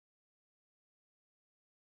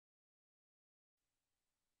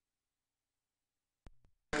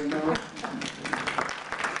right now.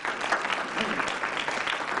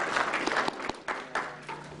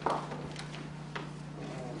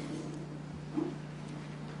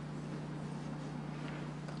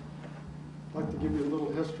 I'd like to give you a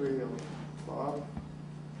little history of Bob.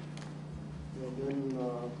 And then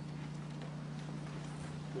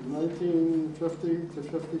in 1950 to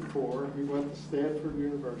 54, he went to Stanford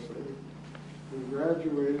University. He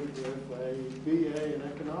graduated with a BA in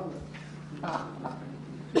economics. Got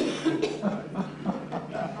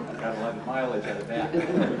a lot of mileage out of that.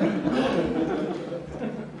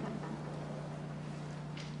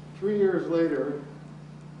 3 years later,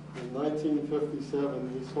 in 1957,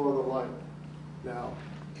 he saw the light. Now,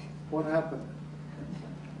 what happened?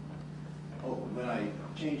 Oh, when I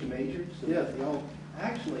changed majors? So Yes.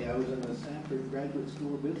 Actually, I was in the Stanford Graduate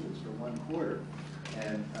School of Business for 1 quarter,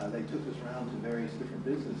 and they took us around to various different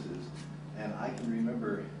businesses, and I can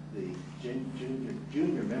remember the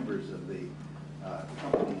junior members of the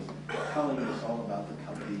companies telling us all about the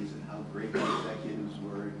companies and how great the executives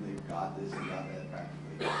were, and they've got this and got that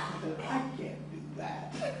practically. I said, I can't do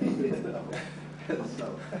that. You know? And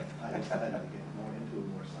so I decided to get more into a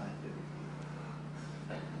more scientific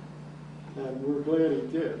field. And we're glad he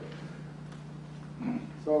did.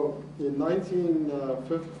 So in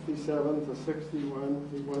 1957 to 61,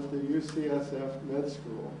 he went to UCSF Med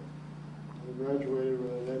School and graduated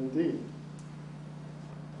with an MD.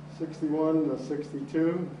 61 to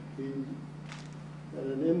 62, he had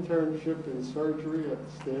an internship in surgery at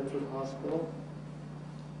the Stanford Hospital.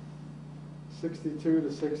 62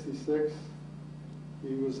 to 66,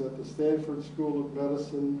 he was at the Stanford School of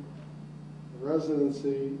Medicine,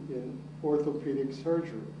 residency in orthopedic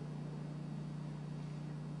surgery.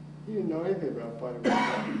 He didn't know anything about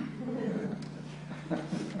vitamin C.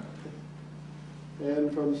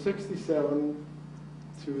 And from 67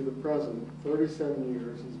 to the present, 37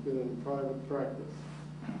 years, he's been in private practice.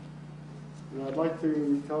 And I'd like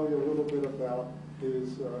to tell you a little bit about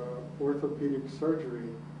his orthopedic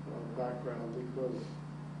surgery background because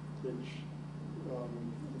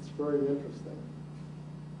it's very interesting.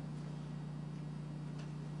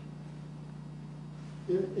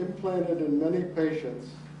 Implanted in many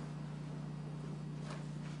patients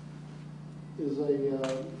is a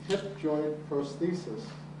hip joint prosthesis,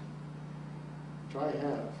 which I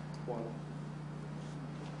have one,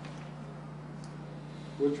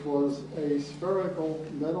 which was a spherical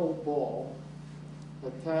metal ball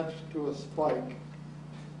attached to a spike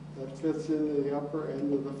that fits into the upper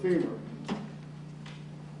end of the femur.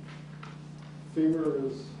 Femur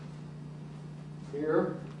is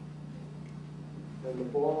here, and the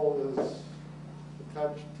ball is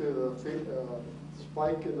attached to the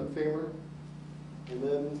spike in the femur, and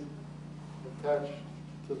then attached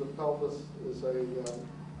to the pelvis is the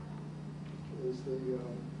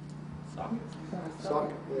Socket.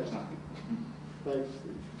 socket. Yeah. Thanks,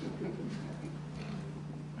 Steve.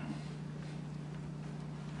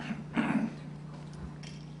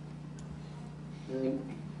 And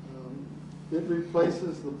it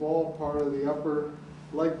replaces the ball part of the upper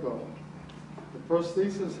leg bone. The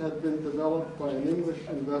prosthesis had been developed by an English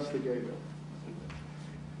investigator.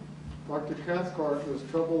 Dr. Cathcart was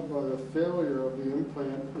troubled by the failure of the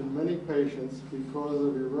implant in many patients because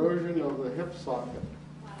of erosion of the hip socket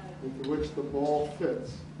into which the ball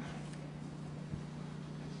fits.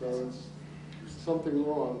 So it's something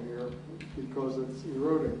wrong here because it's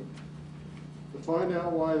eroding. To find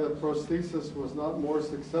out why the prosthesis was not more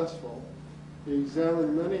successful, he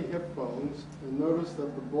examined many hip bones and noticed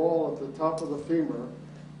that the ball at the top of the femur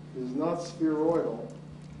is not spheroidal,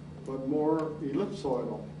 but more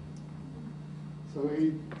ellipsoidal. So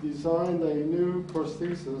he designed a new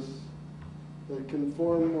prosthesis that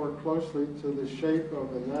conformed more closely to the shape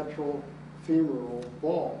of a natural femoral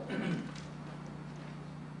ball.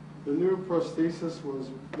 The new prosthesis was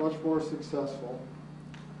much more successful,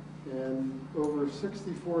 and over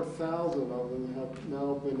 64,000 of them have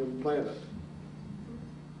now been implanted.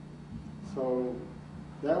 So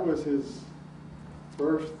that was his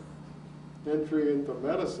first entry into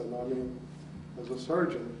medicine, I mean, as a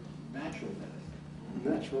surgeon. Natural medicine.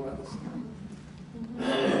 Natural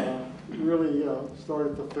medicine. Really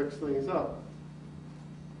started to fix things up.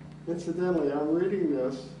 Incidentally, I'm reading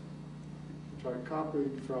this, which I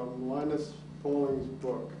copied from Linus Pauling's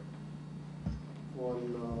book.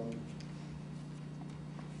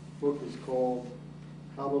 Book is called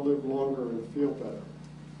How to Live Longer and Feel Better.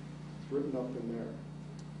 It's written up in there.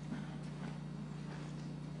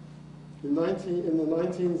 In the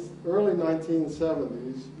early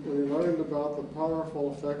 1970s, we learned about the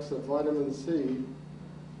powerful effects of vitamin C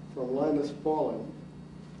from Linus Pauling.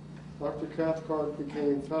 Dr. Cathcart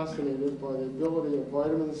became fascinated by the ability of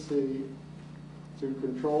vitamin C to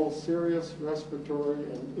control serious respiratory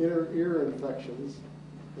and inner ear infections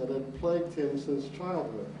that had plagued him since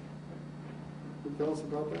childhood. Can you tell us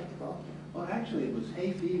about that, Bob? Well, actually, it was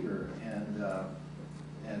hay fever and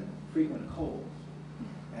frequent colds.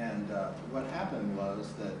 And what happened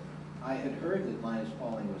was that I had heard that Linus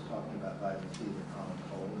Pauling was talking about vitamin C in the common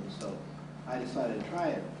cold, and so I decided to try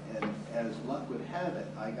it. And as luck would have it,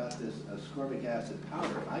 I got this ascorbic acid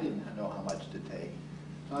powder. I didn't know how much to take.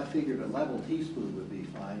 So I figured a level teaspoon would be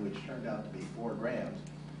fine, which turned out to be 4 grams.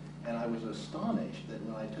 And I was astonished that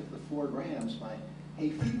when I took the 4 grams, my hay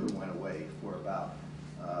fever went away for about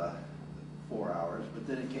 4 hours, but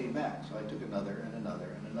then it came back. So I took another and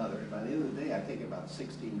another and another. And by the end of the day, I think about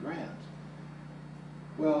 16 grams.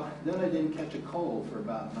 Well, then I didn't catch a cold for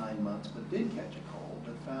about 9 months, but did catch a cold,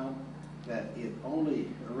 but found that it only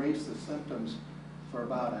erased the symptoms for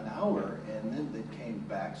about an hour, and then it came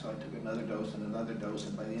back, so I took another dose, and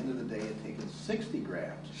by the end of the day, I'd taken 60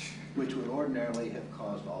 grams, which would ordinarily have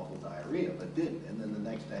caused awful diarrhea, but didn't, and then the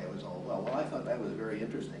next day it was all well. Well, I thought that was very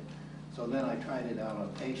interesting. So then I tried it out on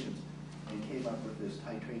patients, and came up with this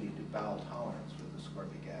titrating to bowel tolerance with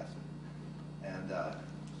ascorbic acid. And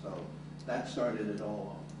so that started it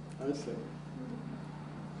all off. I see.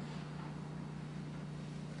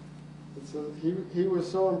 So he was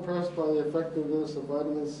so impressed by the effectiveness of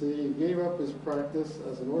vitamin C, he gave up his practice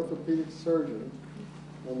as an orthopedic surgeon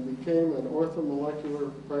and became an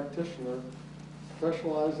orthomolecular practitioner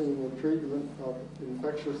specializing in the treatment of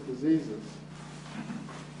infectious diseases.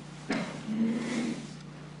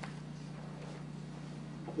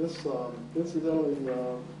 This, incidentally,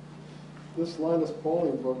 this Linus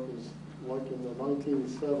Pauling book is like in the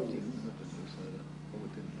 1970s.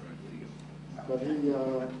 But he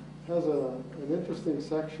has an interesting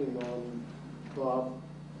section on Bob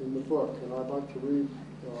in the book, and I'd like to read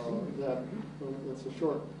that. It's a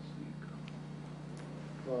short.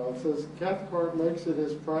 It says, Cathcart makes it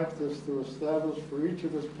his practice to establish for each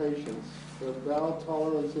of his patients their bowel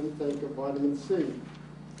tolerance intake of vitamin C.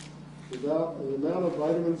 The amount of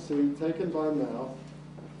vitamin C taken by mouth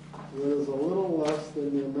is a little less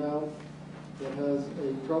than the amount that has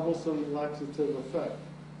a troublesome laxative effect.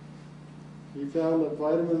 He found that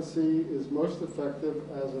vitamin C is most effective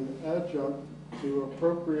as an adjunct to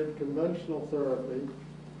appropriate conventional therapy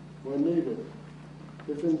when needed,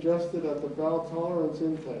 if ingested at the bowel tolerance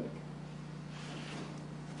intake.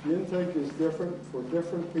 The intake is different for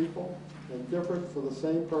different people and different for the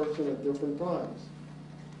same person at different times.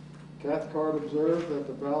 Cathcart observed that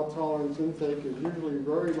the bowel tolerance intake is usually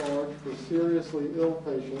very large for seriously ill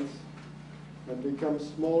patients and becomes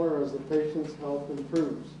smaller as the patient's health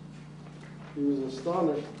improves. He was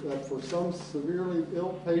astonished that for some severely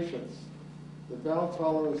ill patients, the bowel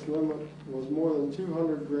tolerance limit was more than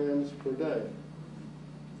 200 grams per day.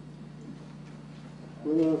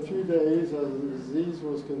 Within a few days, as the disease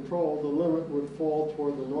was controlled, the limit would fall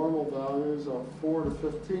toward the normal values of 4 to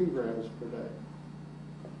 15 grams per day.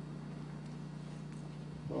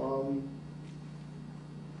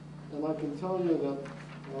 And I can tell you that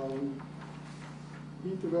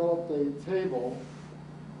he developed a table,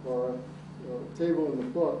 or a table in the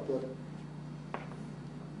book, that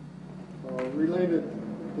related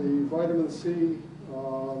the vitamin C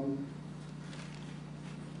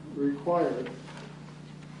required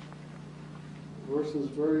versus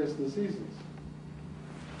various diseases.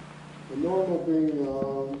 The normal being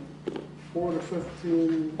 4 to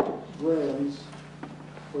 15 grams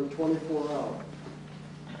for 24 hours.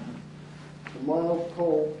 A mild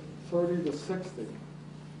cold, 30 to 60.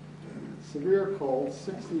 Severe cold,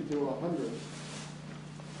 60 to 100.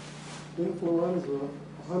 Influenza,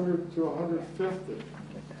 100 to 150.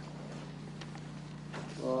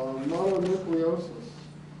 Mononucleosis,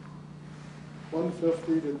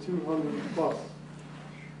 150 to 200 plus.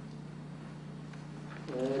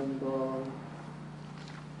 And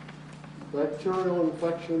bacterial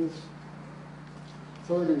infections,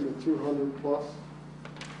 30 to 200 plus.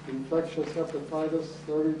 Infectious hepatitis,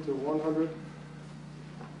 30 to 100.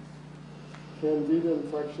 Candida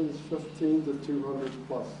infections, 15 to 200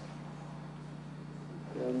 plus.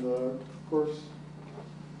 And of course,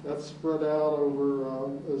 that's spread out over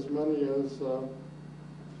as many as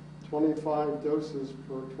 25 doses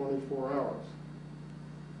per 24 hours,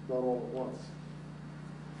 not all at once.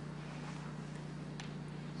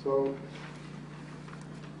 So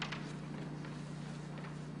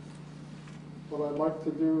what I'd like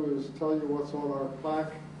to do is tell you what's on our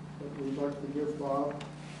plaque that we'd like to give Bob.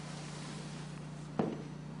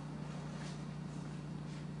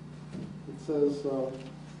 It says,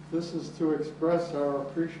 This is to express our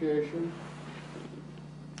appreciation.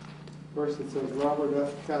 First it says Robert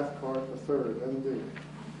F. Cathcart III, MD.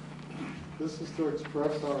 This is to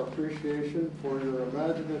express our appreciation for your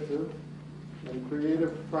imaginative and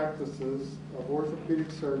creative practices of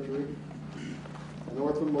orthopedic surgery and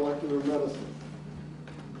orthomolecular medicine.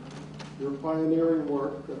 Your pioneering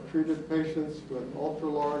work that treated patients with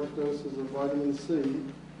ultra-large doses of vitamin C,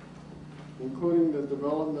 including the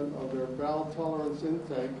development of their bowel tolerance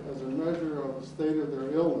intake as a measure of the state of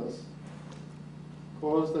their illness,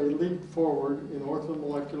 caused a leap forward in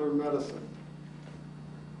orthomolecular medicine.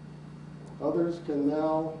 Others can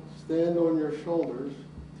now stand on your shoulders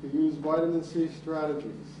to use vitamin C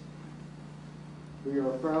strategies. We are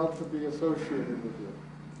proud to be associated with you.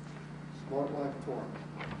 Smart Life Forum.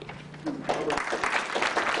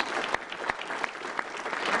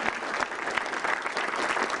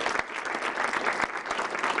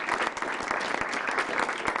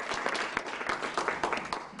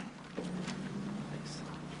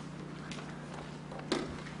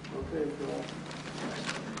 Okay, Phil.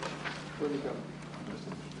 Where'd you go?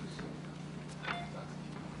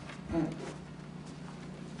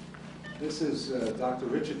 This is Dr.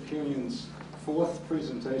 Richard Kunin's fourth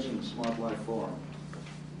presentation of Smart Life Forum.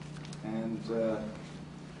 And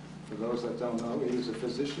for those that don't know, he is a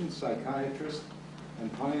physician, psychiatrist,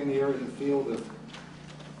 and pioneer in the field of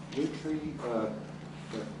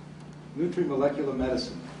nutrimolecular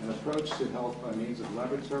medicine, an approach to health by means of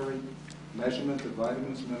laboratory measurement of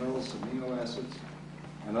vitamins, minerals, amino acids,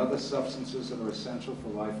 and other substances that are essential for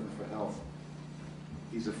life and for health.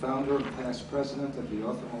 He's a founder and past president of the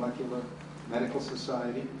Orthomolecular Medical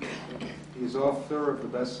Society. He is author of the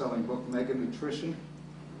best-selling book, Mega Nutrition,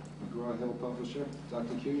 McGraw-Hill publisher.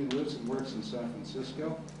 Dr. Kunin lives and works in San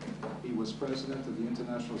Francisco. He was president of the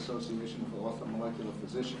International Association for Orthomolecular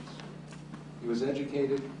Physicians. He was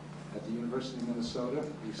educated at the University of Minnesota,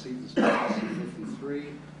 received his master's in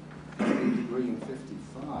 53, a degree in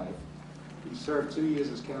 55. He served 2 years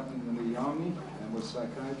as captain in the Army and was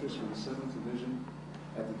psychiatrist for the 7th Division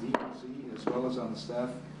at the DOZ, as well as on the staff,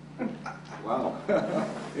 wow,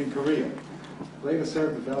 in Korea. Later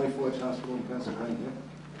served at Valley Forge Hospital in Pennsylvania.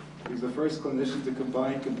 He's the first clinician to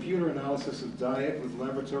combine computer analysis of diet with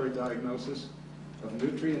laboratory diagnosis of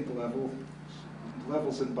nutrient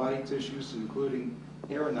levels in body tissues, including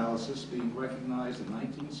hair analysis, being recognized in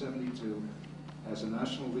 1972 as a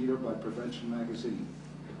national leader by Prevention Magazine.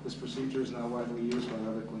 This procedure is now widely used by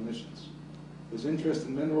other clinicians. His interest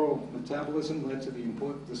in mineral metabolism led to the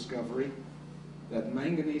important discovery that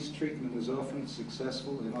manganese treatment is often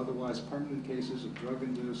successful in otherwise permanent cases of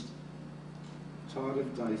drug-induced tardive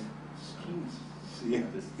dyskinesia,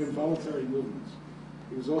 involuntary movements.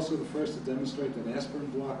 He was also the first to demonstrate that aspirin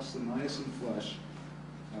blocks the niacin flush.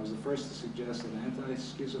 I was the first to suggest that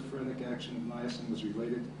anti-schizophrenic action of niacin was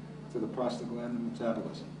related to the prostaglandin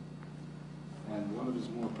metabolism. And one of his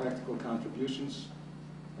more practical contributions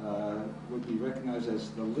would be recognized as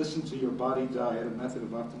the Listen to Your Body diet, a method of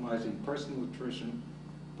optimizing personal nutrition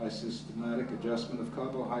by systematic adjustment of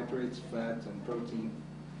carbohydrates, fat, and protein,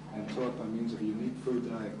 and taught by means of a unique food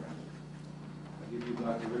diagram. I give you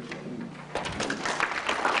Dr. Richard Kunin.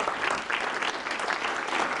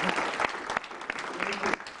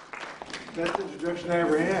 Best introduction I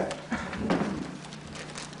ever had.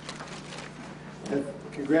 And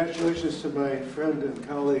congratulations to my friend and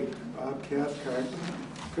colleague, Bob Cathcart.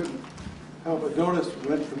 Couldn't help but notice we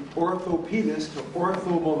went from orthopedist to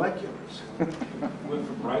orthomoleculars. Went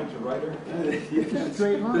from writer to writer? Yes,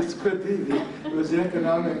 this could be. It was the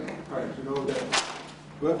economic part, you know, that,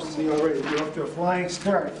 whoops, see already, you're off to a flying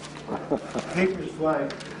start. Paper's flying.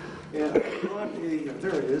 And I brought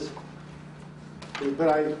there it is. But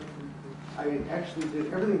I actually did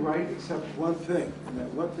everything right except one thing, and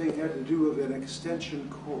that one thing had to do with an extension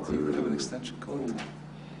cord. You have an extension cord?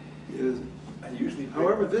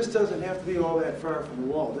 However, this doesn't have to be all that far from the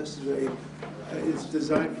wall. This is it's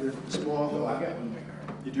designed for small. Oh, I got one.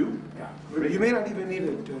 You do? Yeah. But you may not even need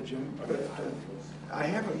it, Jim. But I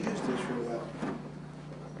haven't used this for a while.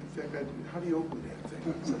 In fact, how do you open that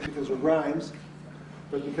thing? It's not because it rhymes,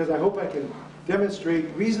 but because I hope I can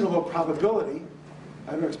demonstrate reasonable probability.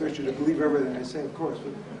 I don't expect you to believe everything I say, of course,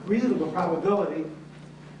 but reasonable probability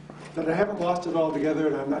that I haven't lost it all together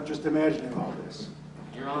and I'm not just imagining all this.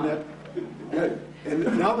 You're on.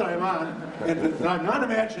 And now that I'm on, and that I'm not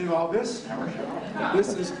imagining all this,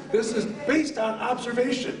 this is based on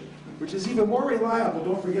observation, which is even more reliable,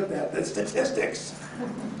 don't forget that, than statistics.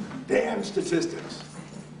 Damn statistics.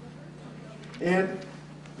 And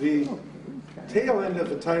the tail end of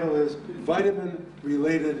the title is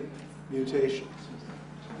Vitamin-Related Mutations.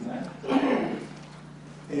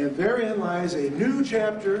 And therein lies a new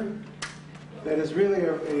chapter that is really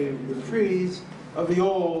a reprise of the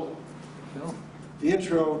old, the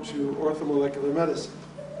intro to orthomolecular medicine,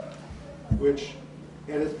 which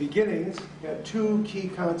at its beginnings had two key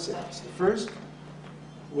concepts. The first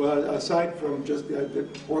was, aside from just the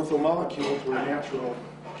orthomolecules were natural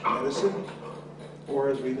medicine, or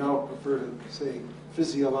as we now prefer to say,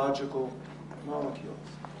 physiological molecules,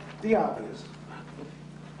 the obvious.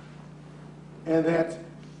 And that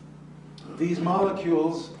these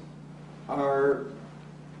molecules are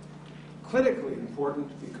clinically important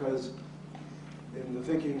because in the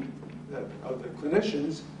thinking of the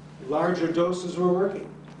clinicians, larger doses were working.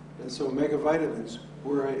 And so megavitamins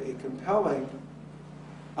were a compelling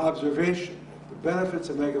observation. The benefits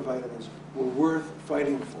of megavitamins were worth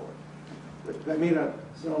fighting for. That may not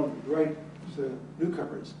sound right to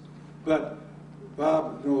newcomers, but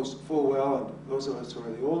Bob knows full well, and those of us who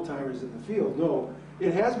are the old timers in the field know,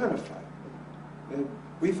 it has been a fight. And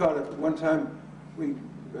we thought at one time,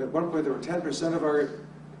 at one point there were 10% of our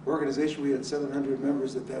organization, we had 700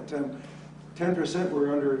 members at that time, 10%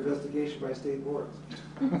 were under investigation by state boards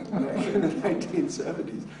in the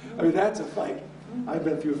 1970s. I mean, that's a fight. I've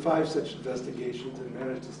been through 5 such investigations and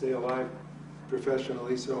managed to stay alive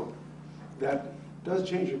professionally, so that does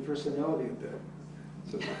change your personality a bit.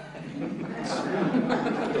 So,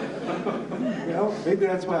 well, maybe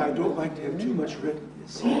that's why I don't like to have too much written.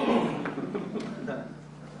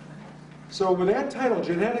 So with that title,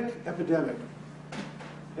 Genetic Epidemic,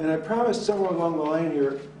 and I promised somewhere along the line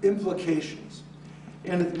here, implications.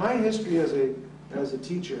 And my history as a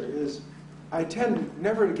teacher is I tend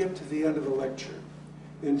never to get to the end of a lecture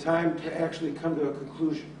in time to actually come to a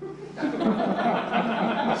conclusion.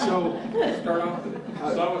 So, Start off with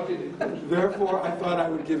it. Therefore, I thought I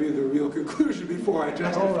would give you the real conclusion before I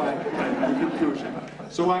justify the conclusion.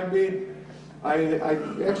 So I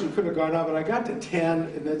actually could have gone on, but I got to 10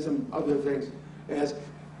 and then some other things as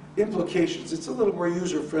implications. It's a little more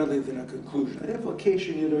user-friendly than a conclusion. An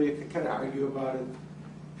implication, you know, you can kind of argue about it.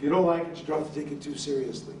 If you don't like it, you don't have to take it too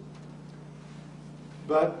seriously.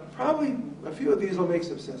 But probably a few of these will make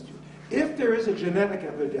some sense to you. If there is a genetic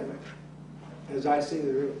epidemic, as I say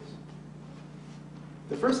there is,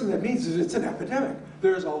 the first thing that means is it's an epidemic.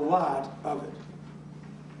 There's a lot of it.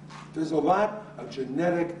 There's a lot of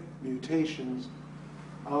genetic mutations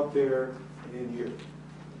out there in here,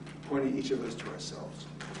 pointing each of us to ourselves.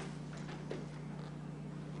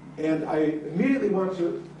 And I immediately want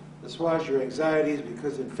to assuage your anxieties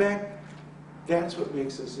because, in fact, that's what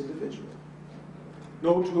makes us individual.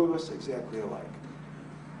 No two of us exactly alike.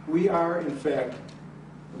 We are, in fact,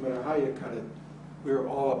 no matter how you cut it, we're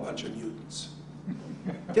all a bunch of mutants.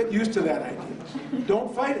 Get used to that idea.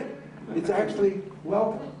 Don't fight it. It's actually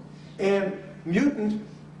welcome. And mutant,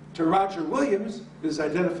 to Roger Williams, is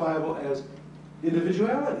identifiable as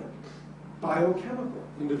individuality, biochemical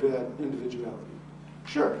individuality.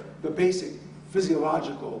 Sure, the basic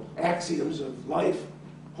physiological axioms of life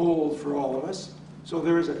hold for all of us. So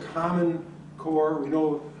there is a common core. We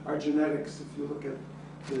know our genetics, if you look at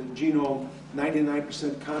the genome,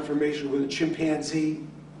 99% conformation with a chimpanzee.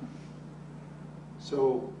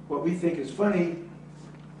 So what we think is funny,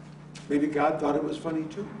 maybe God thought it was funny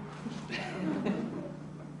too.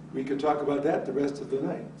 We could talk about that the rest of the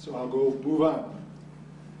night, so I'll go move on.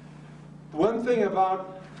 One thing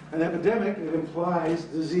about an epidemic, it implies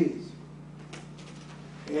disease.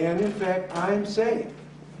 And in fact, I'm saying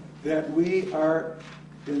that we are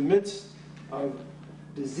in the midst of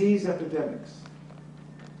disease epidemics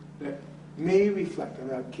that may reflect,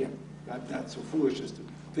 and I'm not so foolish as to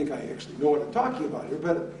think I actually know what I'm talking about here,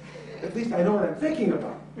 but at least I know what I'm thinking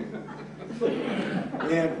about.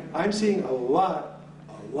 And I'm seeing a lot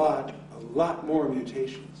more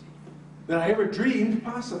mutations than I ever dreamed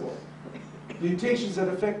possible. Mutations that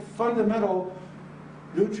affect fundamental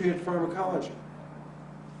nutrient pharmacology.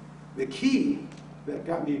 The key that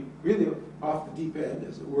got me really off the deep end,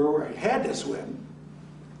 as it were, where I had to swim,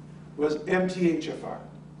 was MTHFR.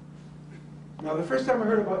 Now, the first time I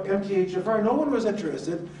heard about MTHFR, no one was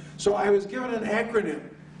interested, so I was given an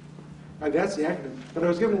acronym. That's the acronym, but I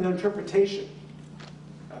was given an interpretation,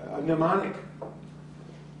 a mnemonic.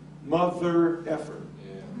 Mother effer.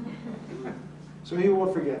 Yeah. So you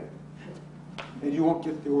won't forget, and you won't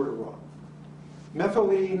get the order wrong.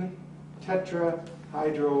 Methylene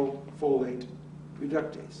tetrahydrofolate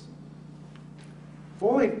reductase.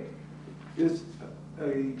 Folate is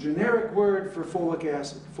a generic word for folic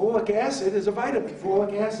acid. Folic acid is a vitamin.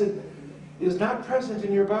 Folic acid is not present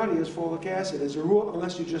in your body as folic acid, as a rule,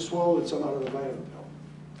 unless you just swallowed some out of the vitamin pill.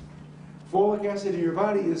 Folic acid in your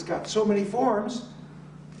body has got so many forms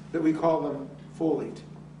that we call them folate.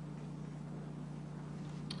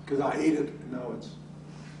 because I ate it, and now it's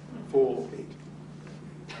full 8.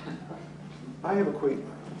 I have a quaint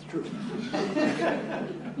mind, it's true.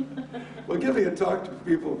 Well, get me and talk to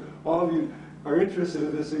people. All of you are interested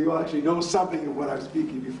in this, so you actually know something of what I'm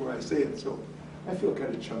speaking before I say it. So I feel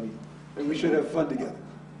kind of chummy, and we should have fun together.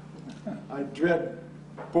 I dread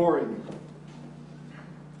boring you.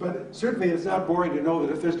 But certainly it's not boring to know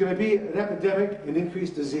that if there's going to be an epidemic and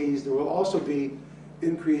increased disease, there will also be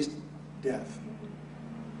increased death.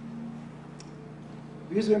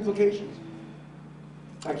 These are implications.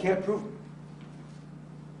 I can't prove them.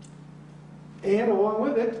 And along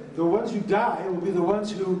with it, the ones who die will be the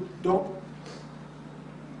ones who don't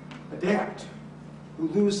adapt, who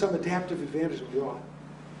lose some adaptive advantage that we all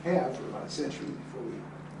have for about a century before we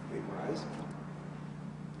rise.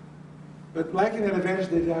 But lacking that advantage,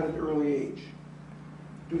 they died at an early age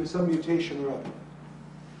due to some mutation or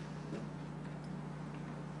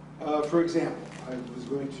other. For example, I was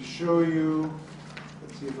going to show you,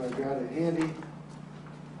 let's see if I've got it handy.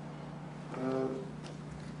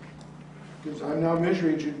 Because I'm now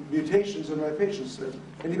measuring mutations in my patients.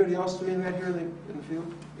 Anybody else doing that here in the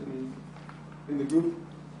field, in the group?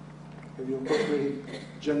 Have you incorporated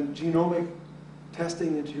genomic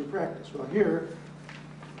testing into your practice? Well, here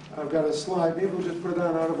I've got a slide. Maybe we'll just put it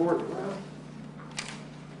on out of order. Well,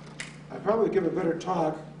 I probably give a better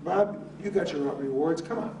talk. Bob, you got your rewards.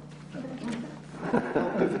 Come on.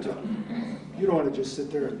 Give the talk. You don't want to just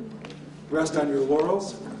sit there and rest on your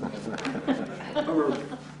laurels.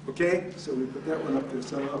 Okay, so we put that one up there.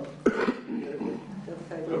 Set up.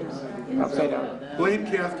 Upside down. Blame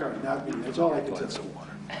Cathcart, not me. That's all I can tell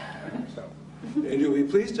you. And you'll be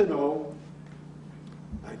pleased to know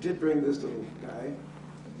I did bring this little guy,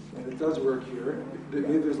 and it does work here.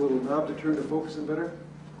 Maybe there's a little knob to turn to focus in better.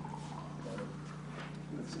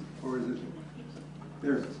 Let's see. Or is it?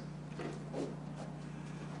 There it is.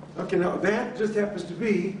 Okay, now that just happens to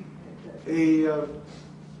be a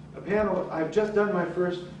panel. I've just done my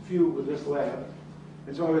first few with this lab,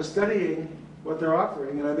 and so I was studying what they're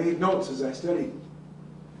offering, and I made notes as I studied.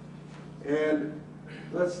 And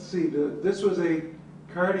let's see, this was a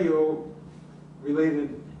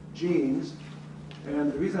cardio-related genes,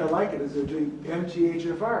 and the reason I like it is they're doing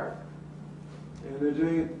MTHFR, and they're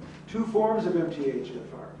doing 2 forms of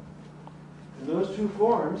MTHFR, and those 2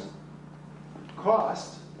 forms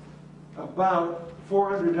cost about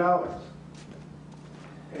 $400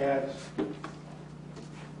 at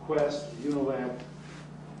Quest, Unilab,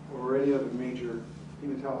 or any other major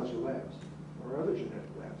hematology labs, or other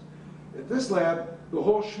genetic labs. At this lab, the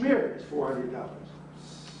whole schmear is $400.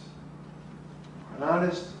 An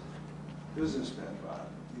honest businessman, Bob.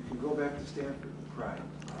 You can go back to Stanford with pride,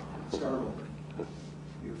 start over.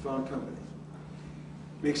 You found company.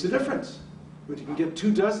 Makes a difference. But you can get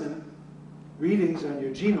 24 readings on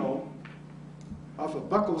your genome off a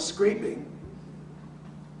buccal scraping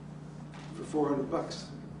for $400.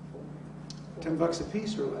 $10 a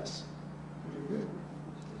piece or less.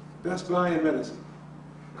 Best buy in medicine.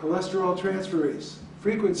 Cholesterol transferase,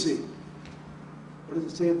 frequency. What does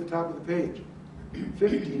it say at the top of the page?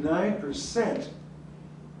 59%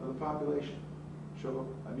 of the population show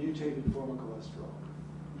a mutated form of cholesterol.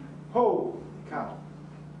 Holy cow.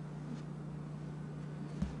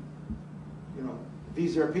 You know,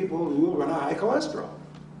 these are people who will run a high cholesterol.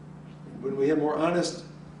 When we have more honest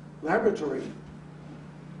laboratory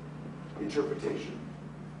interpretation,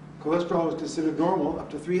 cholesterol is considered normal up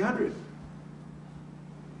to 300.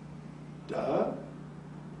 Duh.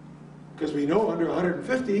 Because we know under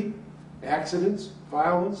 150, accidents,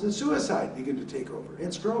 violence, and suicide begin to take over,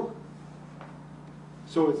 and stroke.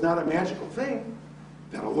 So it's not a magical thing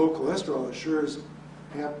that a low cholesterol assures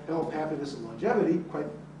health, happiness, and longevity. Quite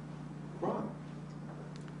wrong.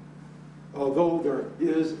 Although there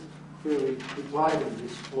is clearly implied in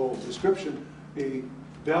this whole description a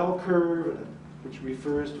bell curve, which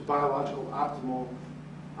refers to biological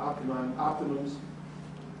optimums.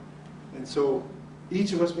 And so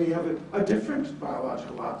each of us may have a different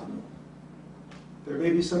biological optimum. There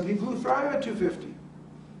may be some people who thrive at 250,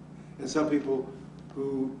 and some people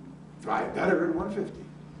who thrive better at 150.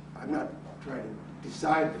 I'm not trying to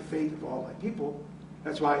decide the fate of all my people.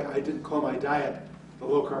 That's why I didn't call my diet the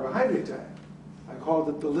low carbohydrate diet. I called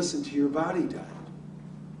it the listen to your body diet.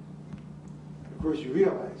 Of course, you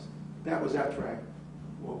realize that was after I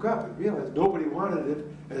woke up and realized nobody wanted it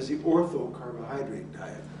as the ortho-carbohydrate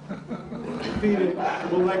diet. Repeated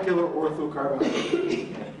molecular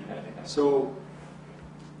ortho-carbohydrate. So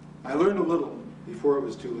I learned a little before it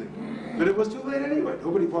was too late. But it was too late anyway.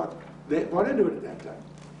 Nobody bought into it at that time.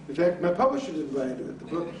 In fact, my publisher didn't buy into it. The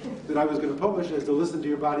book that I was going to publish as the Listen to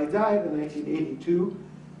Your Body Diet in 1982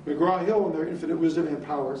 McGraw-Hill, in their infinite wisdom and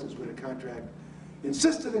power, since we had a contract,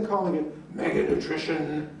 insisted in calling it mega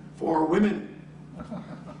nutrition for women,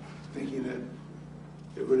 thinking that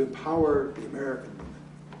it would empower the American women.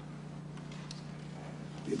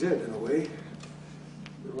 It did, in a way,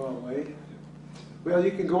 the wrong way. Well,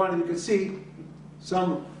 you can go on and you can see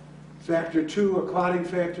some factor 2, a clotting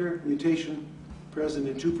factor, mutation present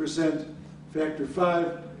in 2%, factor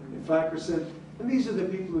 5 in 5%. And these are the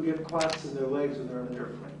people who get clots in their legs when they're on an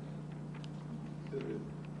airplane.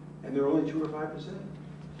 And they're only 2 or 5%.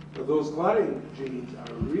 But those clotting genes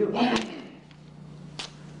are really big.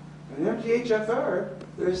 And MTHFR,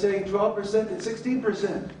 they're saying 12% and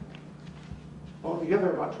 16%.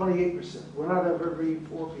 Altogether, about 28%. 1 out of every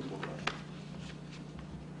 4 people.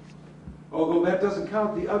 Although that doesn't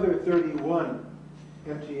count the other 31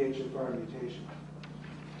 MTHFR mutations.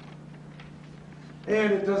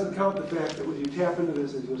 And it doesn't count the fact that when you tap into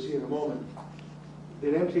this, as you'll see in a moment,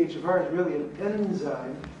 that MTHFR is really an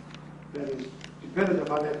enzyme that is dependent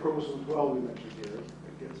upon that chromosome 12 we mentioned here.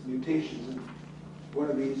 It gets mutations in one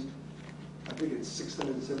of these, I think it's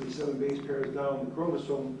 677 base pairs down the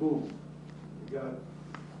chromosome, boom. You got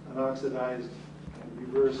an oxidized and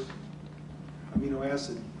reversed amino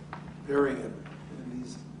acid variant in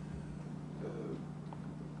these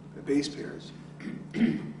base pairs.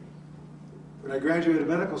 When I graduated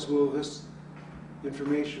medical school, this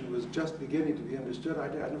information was just beginning to be understood. I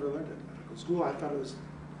never learned it in medical school. I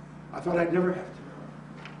thought I'd never have to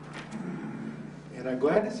know. And I'm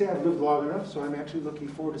glad to say I've lived long enough, so I'm actually looking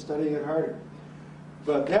forward to studying it harder.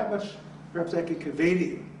 But that much, perhaps I could convey to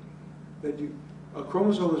you, that a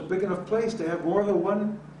chromosome is a big enough place to have more than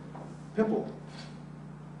one pimple,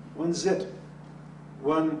 one zit,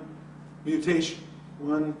 one mutation,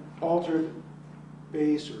 one altered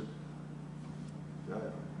base or a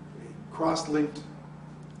cross-linked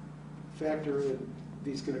factor, and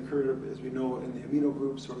these can occur, as we know, in the amino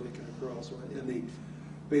groups, or they can occur also in the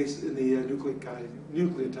base, in the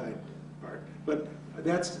nucleotide part. But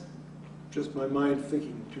that's just my mind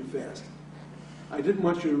thinking too fast. I didn't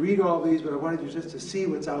want you to read all these, but I wanted you just to see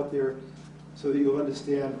what's out there so that you'll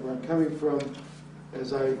understand where I'm coming from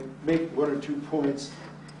as I make 1 or 2 points.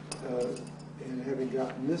 And having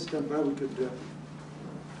gotten this done, well, we could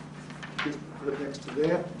just put it next to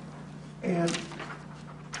that. And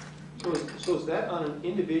so is that on an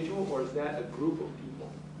individual, or is that a group of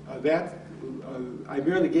people? I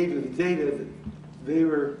merely gave you the data that they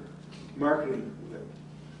were marketing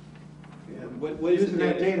with. And What is using the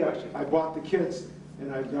that data? data, I bought the kits,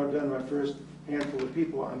 and I've now done my first handful of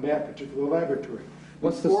people on that particular laboratory.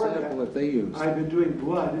 What's the Before sample that they used? I've been doing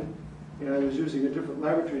blood, and I was using a different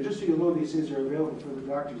laboratory, just so you know these things are available for the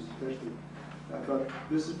doctors especially. But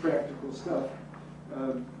this is practical stuff.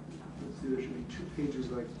 Let's see, there should be 2 pages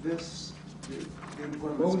like this.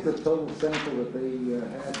 What was the total sample that they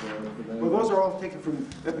had there? Well, those are all taken from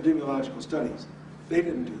epidemiological studies. They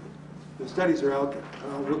didn't do them. The studies are out there.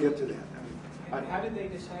 We'll get to that. And how did they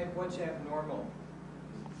decide what's abnormal?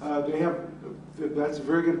 They have, that's a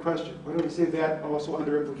very good question. Why don't we say that also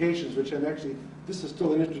under implications, which I'm actually, this is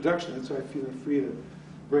still an introduction, and so I feel free to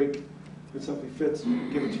break when something fits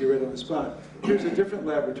and give it to you right on the spot. Here's a different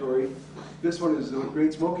laboratory. This one is the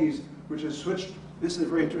Great Smokies, which has switched. This is a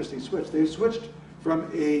very interesting switch. They've switched from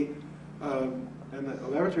a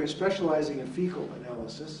laboratory specializing in fecal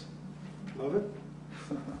analysis. Love it.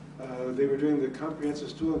 They were doing the comprehensive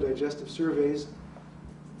stool and digestive surveys.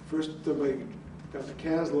 First by Dr.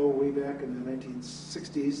 Kaslow way back in the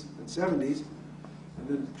 1960s and 70s. And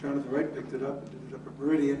then Jonathan Wright picked it up and did it up at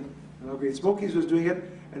Meridian. And now Great Smokies was doing it.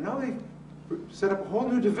 And now they've set up a whole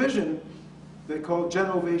new division they call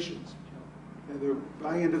Genovations. And they're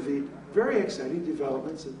buying into the very exciting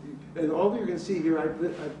developments. And all you're going to see here,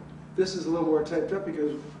 this is a little more typed up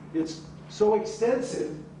because it's so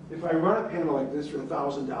extensive. If I run a panel like this for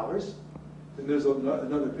 $1,000, then there's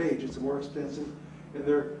another page. It's more expensive. And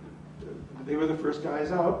they were the first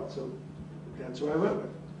guys out, so that's who I went with.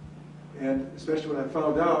 And especially when I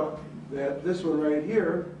found out that this one right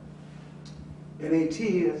here, NAT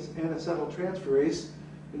is N-acetyltransferase,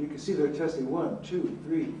 and you can see they're testing 1, 2,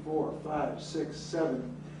 3, 4, 5, 6,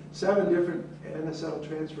 7 different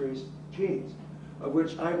N-acetyltransferase genes, of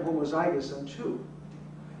which I'm homozygous on 2.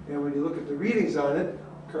 And when you look at the readings on it,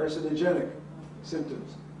 carcinogenic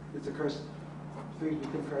symptoms. It's a things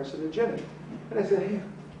become carcinogenic. And I said, hey,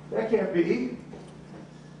 that can't be.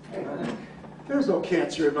 Hey, there's no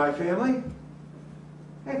cancer in my family.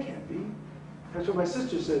 That can't be. That's what my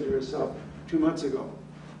sister said to herself 2 months ago,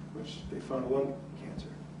 which they found lung cancer.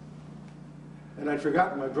 And I'd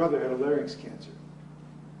forgotten my brother had a larynx cancer.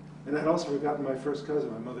 And I'd also forgotten my first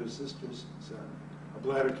cousin, my mother's sister's son,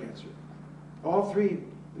 bladder cancer. All three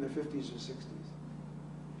in their 50s or 60s.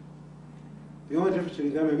 The only difference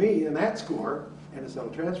between them and me in that score, and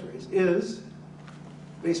acetyltransferase, is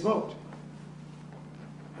they smoked.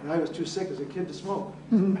 And I was too sick as a kid to smoke.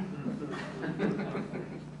 That's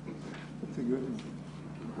a good one.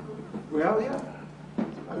 Well, yeah.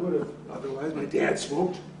 I would have, otherwise my dad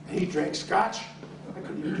smoked and he drank scotch. I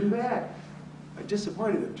couldn't even do that. I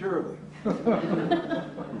disappointed him terribly.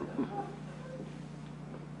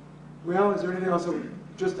 Well, is there anything else?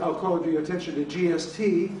 I'll call your attention to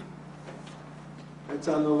GST. That's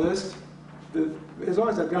on the list. As long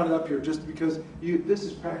as I've got it up here, just because this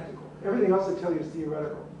is practical. Everything else I tell you is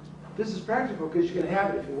theoretical. This is practical because you can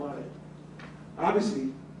have it if you want it.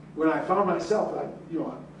 Obviously, when I found myself, I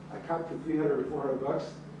copped for $300 or $400.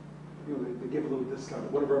 They give a little discount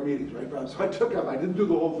at one of our meetings, right, Bob? So I took up. I didn't do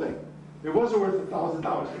the whole thing. It wasn't worth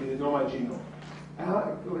 $1,000 for me to know my genome.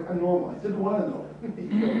 I'm normal. I didn't want to know.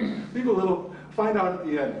 People will find out at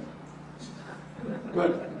the end.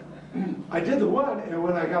 But I did the one, and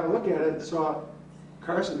when I got a look at it and saw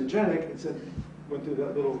carcinogenic, it said, went through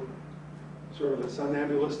that little sort of a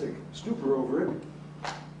somnambulistic stupor over it.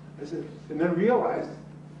 I said, and then realized,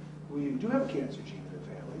 well, you do have a cancer gene in the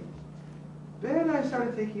family. Then I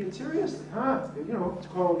started taking it seriously. It's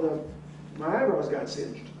called, my eyebrows got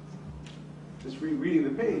singed. Just reading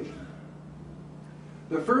the page.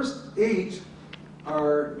 The first 8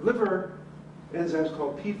 are liver enzymes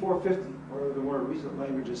called P450, or the more recent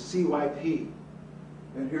language is CYP.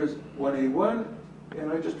 And here's 1A1,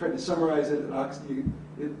 and I just tried to summarize it.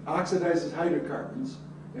 It oxidizes hydrocarbons,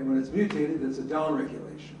 and when it's mutated, it's a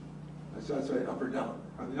downregulation. So that's right, up or down.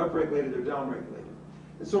 Are they upregulated or downregulated?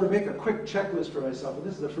 And so to make a quick checklist for myself, and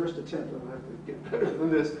this is the first attempt, I'm going to have to get better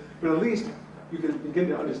than this, but at least you can begin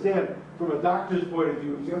to understand from a doctor's point of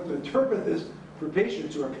view. You have to interpret this for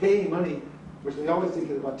patients who are paying money, which they always think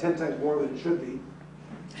is about 10 times more than it should be.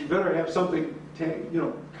 You better have something,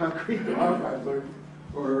 concrete to offer,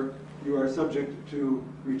 or you are subject to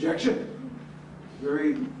rejection.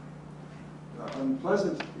 Very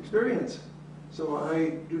unpleasant experience. So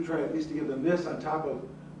I do try at least to give them this on top of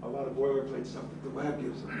a lot of boilerplate stuff that the lab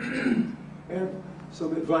gives them. And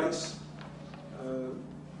some advice.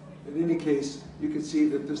 In any case, you can see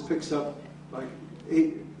that this picks up like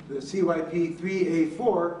the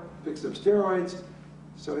CYP3A4 picks up steroids.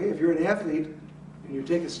 So hey, if you're an athlete and you're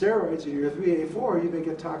taking steroids and you're a 3A4, you may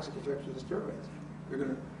get toxic effects with the steroids. You're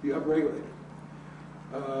going to be upregulated.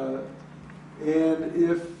 And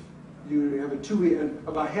if you have a 2A, and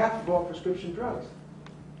about half of all prescription drugs,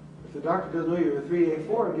 if the doctor doesn't know you're a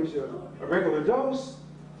 3A4 and gives you a regular dose,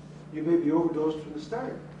 you may be overdosed from the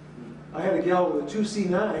start. I had a gal with a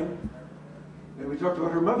 2C9, and we talked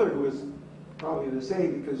about her mother, who was probably the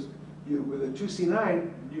same, because with a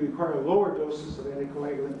 2C9, you require lower doses of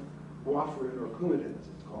anticoagulant, warfarin, or Coumadin, as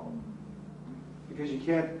it's called. Because you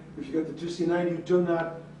can't, if you got the 2C9, you do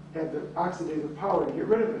not have the oxidative power to get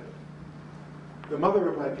rid of it. The mother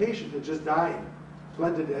of my patient had just died,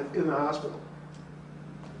 bled to death in the hospital.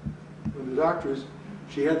 When the doctors,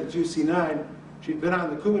 she had the 2C9, she'd been on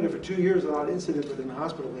the Coumadin for 2 years without incident, but in the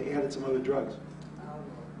hospital they added some other drugs.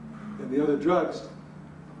 And the other drugs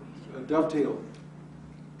dovetailed.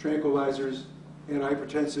 Tranquilizers,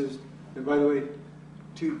 antihypertensives, and by the way,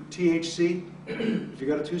 THC, if you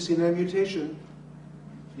got a 2C9 mutation,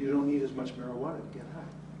 you don't need as much marijuana to get high.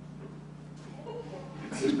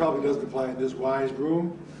 This probably doesn't apply in this wise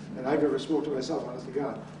room, and I've never smoked it myself, honest to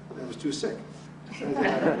God. I was too sick.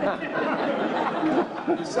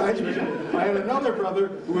 Besides, I had another brother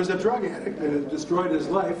who was a drug addict and it destroyed his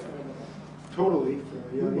life totally from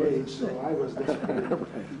a young age, so I was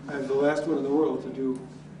I'm the last one in the world to do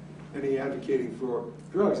any advocating for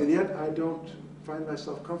drugs, and yet I don't find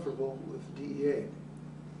myself comfortable with DEA.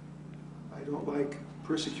 I don't like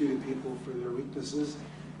persecuting people for their weaknesses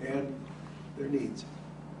and their needs.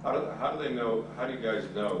 How do they know, how do you guys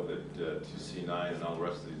know that 2C9 and all the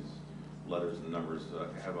rest of these letters and numbers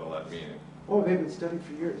have all that meaning? Oh, they've been studied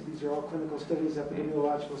for years. These are all clinical studies,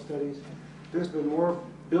 epidemiological studies. There's been more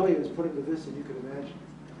billions put into this than you could imagine.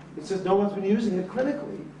 It's just no one's been using it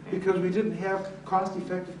clinically because we didn't have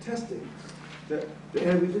cost-effective testing,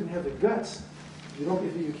 and we didn't have the guts.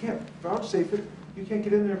 If you can't vouchsafe it, you can't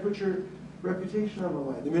get in there and put your reputation on the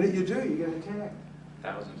line. The minute you do, you get attacked.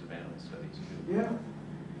 Thousands of animal studies. Yeah,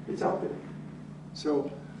 it's out there.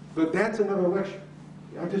 So, but that's another lecture.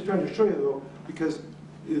 I'm just trying to show you, though, because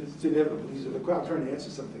it's inevitable. These are the I'm trying to answer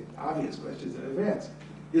something obvious questions in advance.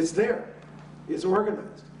 It's there. It's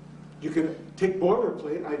organized. You can take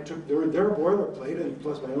boilerplate. I took their boilerplate, and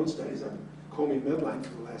plus my own studies. I'm combing Medline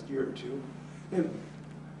for the last year or two. And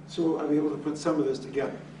So I'm able to put some of this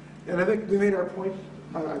together. And I think we made our point.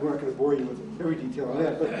 I'm not going to bore you with every detail on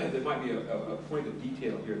that, but There might be a point of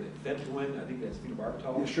detail here that phentoin, I think that's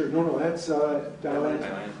phenobarbital. yeah, sure. No, that's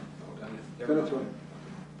dilanthone. Phentoin.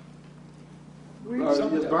 Yes,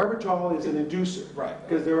 barbitol is an inducer. Right.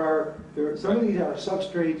 Because some of these are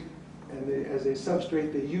substrate, and as a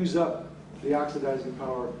substrate, they use up the oxidizing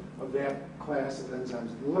power of that class of enzymes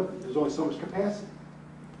in the liver. There's only so much capacity.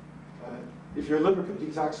 If your liver could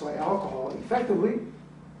detoxify alcohol effectively,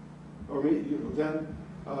 or then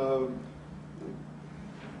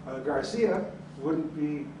Garcia wouldn't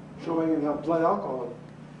be showing enough blood alcohol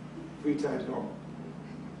 3 times normal,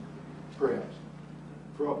 perhaps.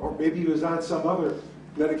 Or maybe he was on some other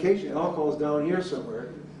medication. Alcohol is down here somewhere.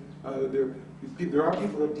 There are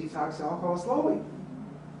people that detox alcohol slowly.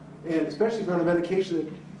 And especially if you're on a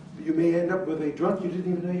medication that you may end up with a drug you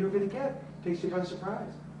didn't even know you were going to get. Takes you by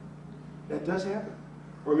surprise. That does happen.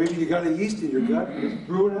 Or maybe you got a yeast in your gut and it's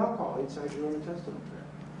brewing alcohol inside your own intestinal tract.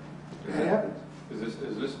 That happens. Is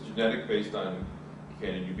this genetic based on,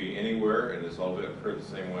 can you be anywhere and this all occur the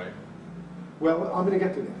same way? Well, I'm going to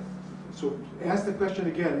get to that. So ask the question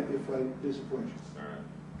again if I disappoint you. All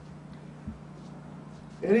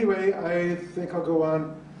right. Anyway, I think I'll go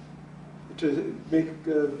on to make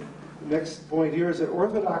the next point here is that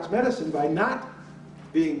orthodox medicine, by not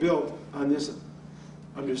being built on this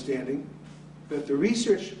understanding, that the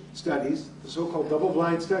research studies, the so-called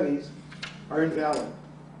double-blind studies, are invalid.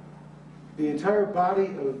 The entire body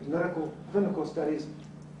of medical clinical studies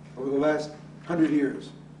over the last 100 years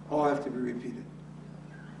all have to be repeated.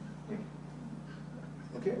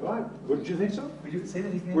 Okay, well, wouldn't you think so? Would you say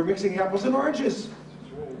that again? We're mixing apples and oranges.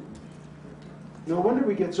 No wonder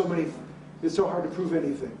we get so many, it's so hard to prove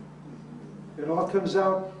anything. It all comes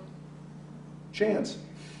out chance.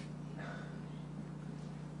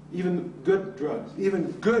 Even good drugs,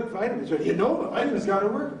 even good vitamins. You know the vitamins got to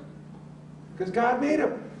work because God made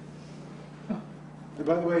them. And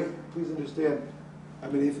by the way, please understand,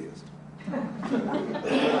 I'm an atheist.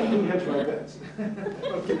 I do hedge my bets.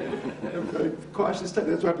 Okay. I'm very cautious.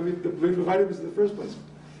 That's why I believe in vitamins in the first place.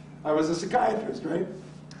 I was a psychiatrist, right?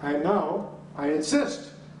 I am now, I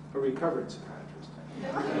insist, a recovered psychiatrist.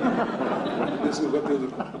 This is what the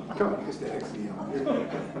company is to XDM.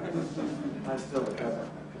 I still recover.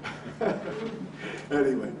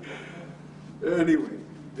 Anyway,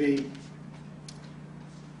 the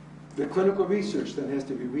clinical research then has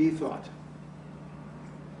to be rethought.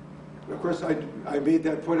 Of course, I made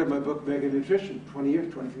that point in my book, Mega Nutrition,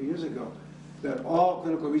 23 years ago, that all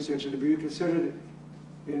clinical research should be reconsidered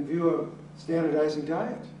in view of standardizing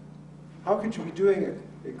diet. How could you be doing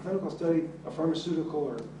a clinical study, a pharmaceutical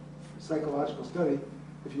or psychological study,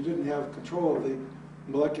 if you didn't have control of the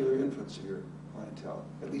molecular inputs of your clientele,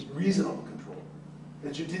 at least reasonable control,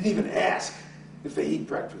 that you didn't even ask if they eat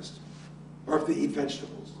breakfast or if they eat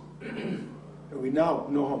vegetables? And we now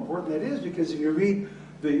know how important that is, because if you read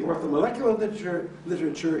the orthomolecular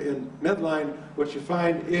literature in Medline, what you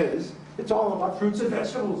find is it's all about fruits and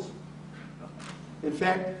vegetables. In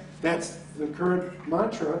fact, that's the current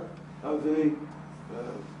mantra of the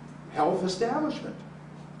health establishment.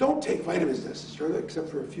 Don't take vitamins necessarily, except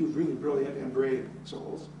for a few really brilliant and brave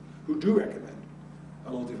souls who do recommend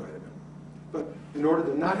a multivitamin. But in order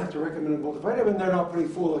to not have to recommend a multivitamin, they're now putting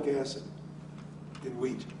folic acid in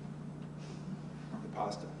wheat, the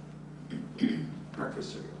pasta,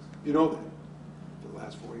 breakfast cereals. You know that for the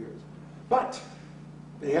last 4 years. But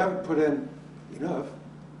they haven't put in enough,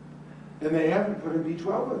 and they haven't put in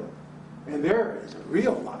B12 in it. And there is a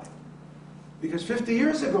real lie. Because 50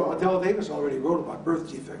 years ago, Adele Davis already wrote about birth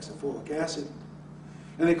defects and folic acid.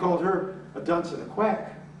 And they called her a dunce and a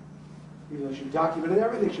quack. Even though she documented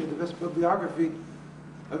everything. She had the best bibliography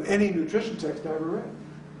of any nutrition text I ever read.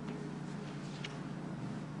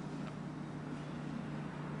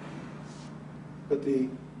 But the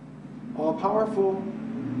all-powerful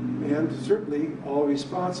and certainly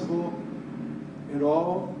all-responsible and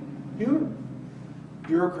all-human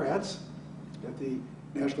bureaucrats at the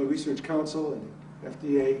National Research Council and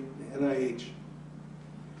FDA and NIH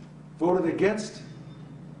voted against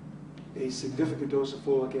a significant dose of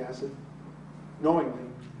folic acid, knowingly,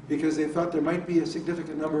 because they thought there might be a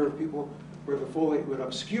significant number of people where the folate would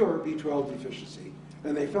obscure B12 deficiency.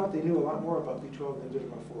 And they felt they knew a lot more about B12 than they did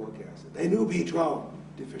about folic acid. They knew B12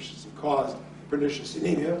 deficiency caused pernicious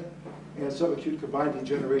anemia and subacute combined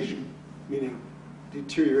degeneration, meaning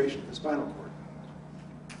deterioration of the spinal cord.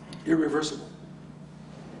 Irreversible.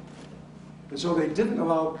 And so they didn't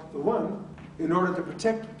allow the one in order to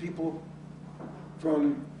protect people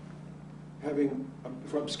from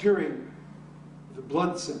obscuring the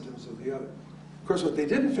blood symptoms of the other. Of course, what they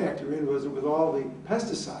didn't factor in was that with all the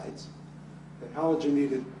pesticides, the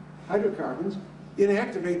halogenated hydrocarbons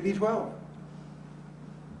inactivate B12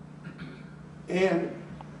 and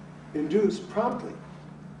induce promptly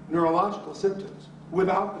neurological symptoms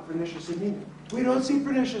without the pernicious anemia. We don't see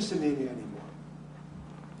pernicious anemia anymore.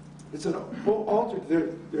 It's an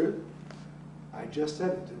altered, I just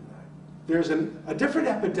said it, didn't I? There's a different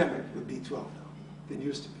epidemic with B12 now than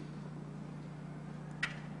used to be.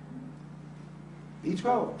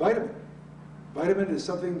 B12, vitamin. Vitamin is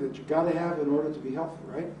something that you got to have in order to be healthy,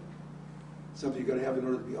 right? Something you got to have in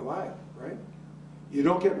order to be alive, right? You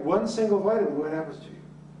don't get one single vitamin, what happens to you?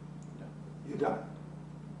 You die.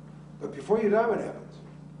 But before you die, what happens?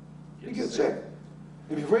 You get sick.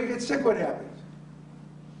 And before you get sick, what happens?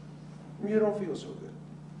 You don't feel so good.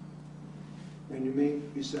 And you may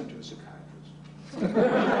be sent to a psychiatrist.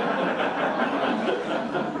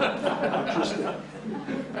 Just that.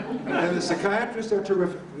 And the psychiatrists are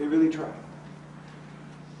terrific. They really try.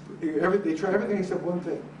 They try everything except one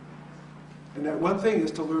thing. And that one thing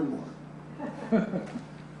is to learn more.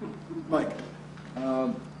 Mike.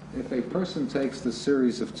 If a person takes the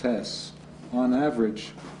series of tests, on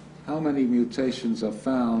average, how many mutations are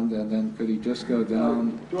found, and then could he just go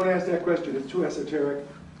down? Don't ask that question. It's too esoteric,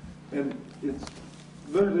 and it's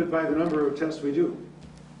limited by the number of tests we do.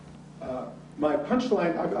 My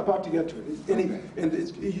punchline, I'm about to get to it, and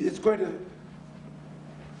it's going to,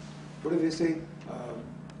 what do they say?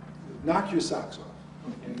 Knock your socks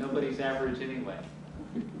off. And nobody's average anyway.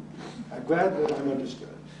 I'm glad that I'm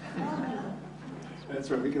understood. That's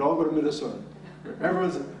right, we can all go to Minnesota.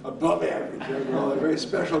 Everyone's above average. We're all a very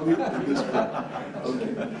special mutant in this group.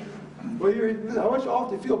 Okay. Well, I want you all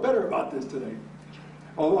to feel better about this today.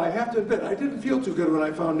 Although I have to admit, I didn't feel too good when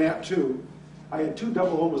I found NAP2. I had 2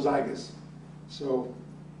 double homozygous. So,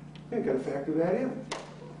 you've got to factor that in.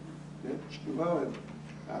 Well,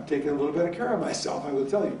 I'm taking a little bit of care of myself, I will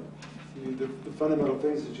tell you. The fundamental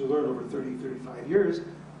things that you learn over 30, 35 years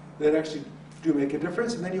that actually do make a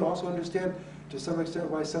difference, and then you also understand to some extent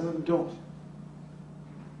why some of them don't.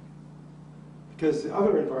 Because the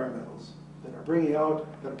other environmentals that are bringing out,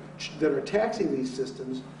 that are taxing these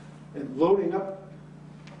systems and loading up,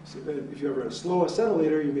 so if you have a slow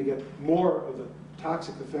acetylator, you may get more of the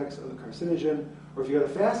toxic effects of the carcinogen, or if you have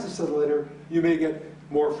a fast acetylator, you may get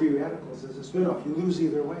more free radicals as a spin-off. You lose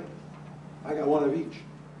either way. I got one of each.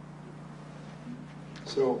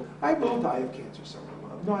 So I will die of cancer somewhere.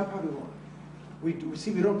 No, I probably won't. We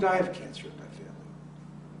don't die of cancer in my family.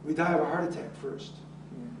 We die of a heart attack first.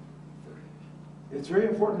 It's very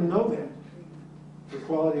important to know that for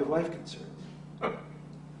quality of life concerns.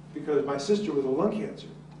 Because my sister with a lung cancer,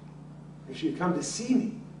 if she had come to see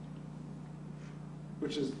me,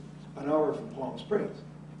 which is an hour from Palm Springs,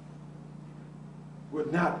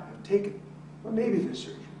 would not have taken, well, maybe the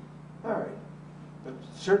surgery. All right. But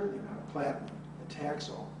certainly not a platinum, a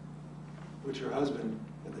Taxol, which her husband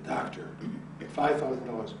and the doctor, at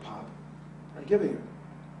 $5,000 a pop, are giving her,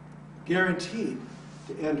 guaranteed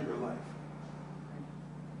to end her life.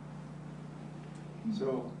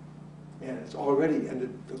 So, and it's already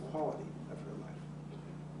ended the quality of her life.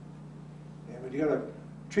 And when you got a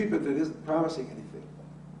treatment that isn't promising anything,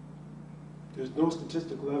 there's no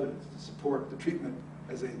statistical evidence to support the treatment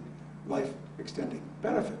as a life-extending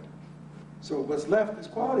benefit. So what's left is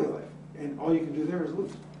quality of life, and all you can do there is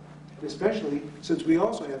lose. Especially since we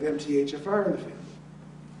also have MTHFR in the family.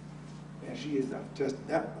 And she is not tested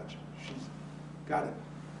that much. She's got it.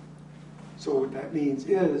 So what that means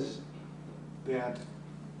is that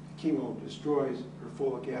chemo destroys her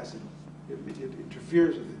folic acid. It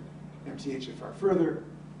interferes with the MTHFR further,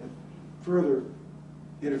 and further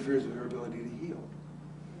interferes with her ability to heal.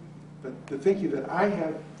 But the thinking that I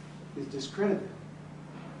have is discredited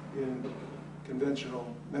in conventional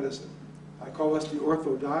medicine. I call us the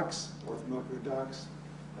orthodox, orthomolecular docs,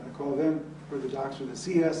 and I call them, we're the docs with a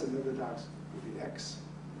CS, and they're the docs with the X,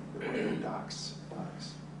 the orthodox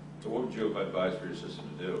docs. So what would you advise for your system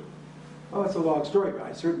to do? Well, it's a long story, but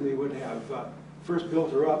I certainly would have first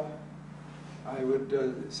built her up. I would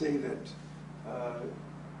say that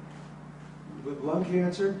with lung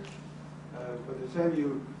cancer, by the time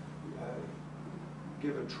you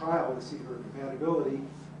give a trial to see her compatibility,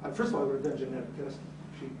 first of all, I would have done genetic testing.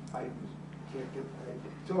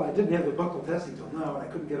 Until I didn't have the buccal testing till now, and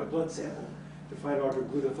I couldn't get a blood sample to find out her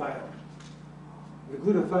glutathione. The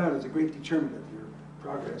glutathione is a great determinant of your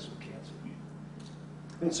progress with cancer.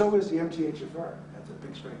 And so is the MTHFR. That's a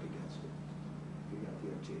big strike against it. You got the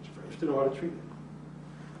MTHFR. You have to know how to treat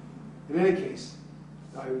it. In any case,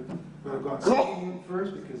 I would have gone single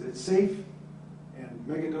first because it's safe, and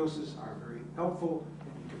megadoses are very helpful,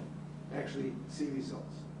 and you can actually see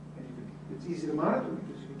results. And you can, it's easy to monitor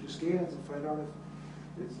because you can do scans and find out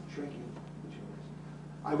if it's shrinking the tumors.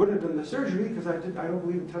 I wouldn't have done the surgery because I don't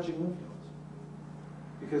believe in touching lymph nodes.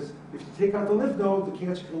 Because if you take out the lymph node, the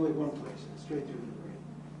cancer can only go one place, and straight through the brain.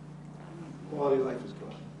 Quality of life is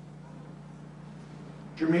gone.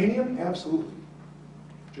 Germanium, absolutely.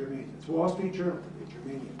 Germanium. It's Wall Street Journal today,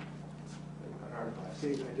 germanium. An article I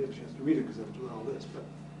saved, I didn't have a chance to read it because I was doing all this, but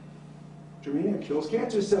germanium kills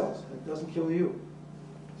cancer cells. It doesn't kill you.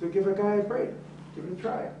 So give a guy a break. Give it a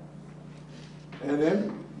try. And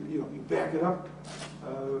then, you back it up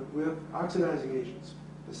with oxidizing agents.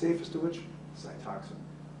 The safest of which, cytoxin.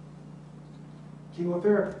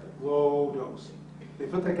 Chemotherapy, low dose. They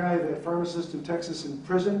put that pharmacist in Texas in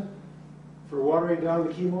prison for watering down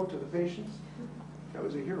the chemo to the patients. That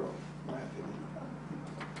was a hero, in my opinion.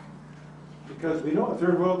 Because we know in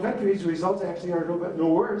third world countries, the results actually are no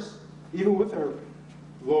worse, even with our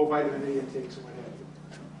low vitamin A intakes and what have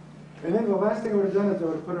you. And then the last thing I would have done is I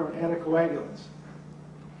would have put on anticoagulants.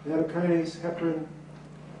 Nattokinase, heparin,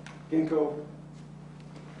 ginkgo,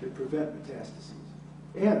 to prevent metastases.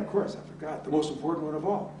 And of course, I forgot, the most important one of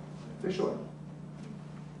all, fish oil,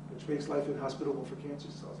 which makes life inhospitable for cancer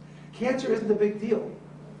cells. Cancer isn't a big deal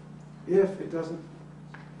if it doesn't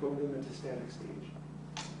go into the metastatic stage.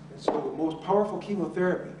 And so the most powerful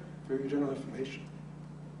chemotherapy, for your general information,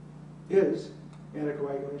 is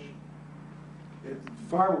anticoagulation. It's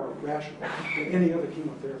far more rational than any other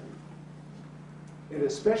chemotherapy. And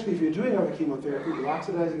especially if you're doing other chemotherapy, the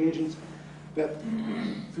oxidizing agents that,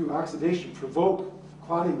 through oxidation, provoke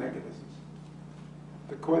clotting mechanisms.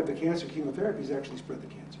 The cancer chemotherapies actually spread the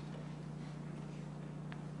cancer.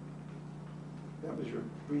 That was your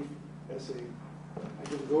brief essay. I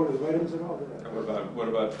didn't go into the vitamins at all, did I? And what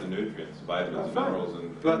about the nutrients, vitamins, minerals,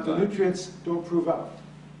 and but the enzymes? nutrients don't prove out.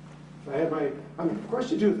 If I had of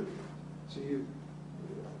course you do them. So you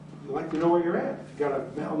like to know where you're at. If you've got a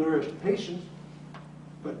malnourished patient,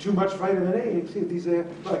 but too much vitamin A, you see these.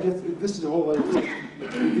 Well, I guess this is a whole other thing.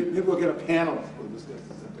 Maybe we'll get a panel. We'll discuss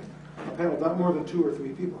this. A panel, not more than 2 or 3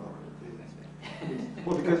 people.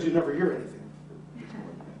 Well, because you never hear anything.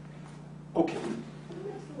 Okay.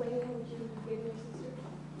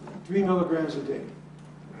 3 milligrams a day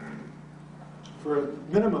for a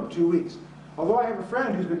minimum 2 weeks. Although I have a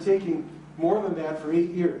friend who's been taking more than that for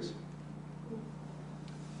 8 years,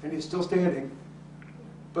 and he's still standing,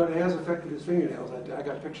 but it has affected his fingernails. I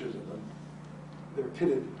got pictures of them. They're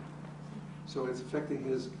pitted, so it's affecting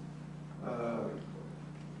his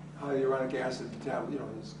hyaluronic acid,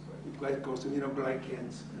 his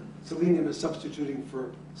glycosaminoglycans. Selenium is substituting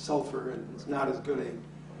for sulfur, and it's not as good a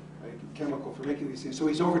chemical for making these things. So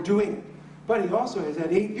he's overdoing it. But he also has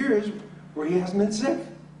had 8 years where he hasn't been sick,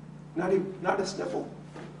 not a sniffle.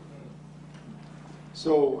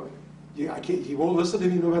 So he won't listen to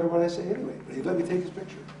me no matter what I say anyway. But he let me take his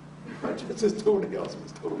picture. It's his toenails. It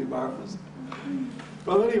was totally marvelous.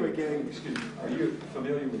 Well, anyway, gang. Excuse me. Are you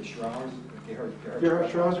familiar with Schrauzer?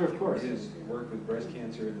 Gerhard Schrauzer, of course. His work with breast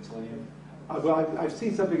cancer and the selenium? Well, I've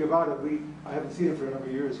seen something about it. I haven't seen it for a number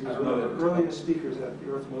of years. He was one of the earliest speakers at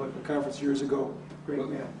the Earth Molecular Conference years ago. Great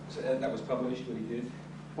man. So that was published, what he did?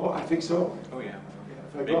 Oh, I think so. Oh, yeah.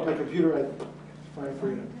 If I brought my computer, I'd find it for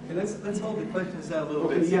you. Okay, let's hold the questions down a little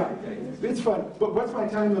Okay, bit. yeah. It's fun. But what's my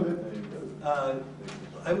time limit?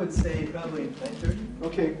 I would say probably 9:30.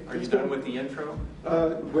 Okay. Are you done with the intro?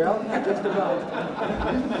 Well, just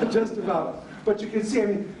about. Just about. But you can see,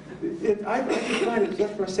 I just find it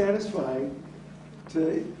just more satisfying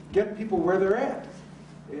to get people where they're at.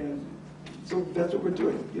 And so that's what we're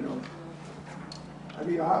doing, I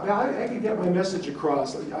can get my message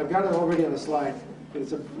across. I've got it already on a slide.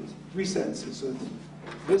 It's 3 sentences. So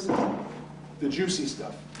this is the juicy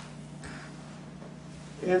stuff.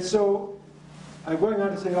 And so I'm going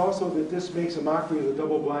on to say also that this makes a mockery of the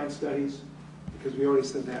double-blind studies, because we already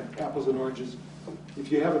said that, apples and oranges.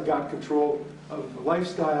 If you haven't got control of the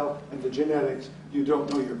lifestyle and the genetics, you don't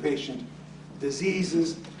know your patient.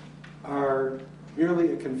 Diseases are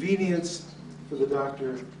merely a convenience for the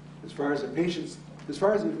doctor. As far as the patient's, as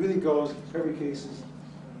far as it really goes, every case is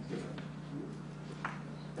different.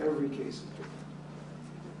 Every case is different.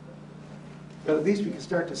 But at least we can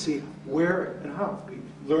start to see where and how. We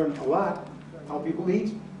learn a lot how people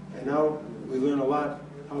eat, and now we learn a lot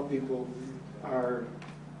how people are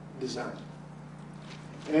designed.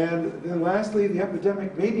 And then lastly, the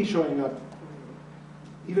epidemic may be showing up,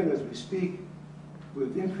 even as we speak,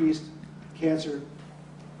 with increased cancer,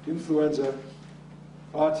 influenza,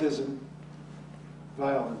 autism,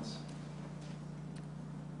 violence.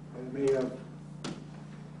 And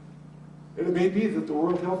it may be that the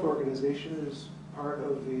World Health Organization is part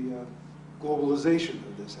of the globalization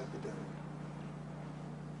of this epidemic.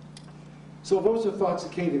 So those are thoughts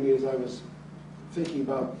that came to me as I was thinking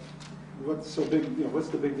about what's so big, what's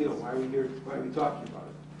the big deal? Why are we here? Why are we talking about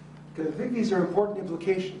it? Because I think these are important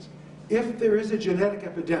implications. If there is a genetic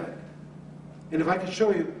epidemic, and if I could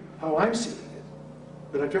show you how I'm seeing it,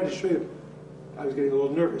 but I tried to show you, I was getting a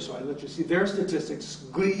little nervous, so I let you see their statistics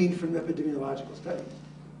gleaned from epidemiological studies.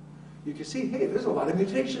 You can see, hey, there's a lot of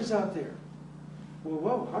mutations out there. Well,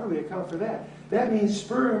 whoa, how do we account for that? That means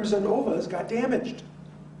sperms and ovas got damaged.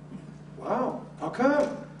 Wow, how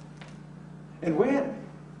come? And when?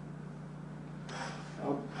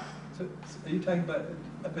 So are you talking about an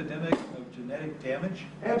epidemic of genetic damage?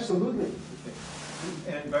 Absolutely.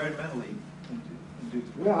 Okay. And environmentally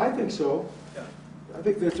induced? Well, I think so. Yeah. I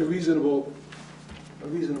think that's a reasonable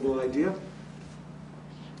idea.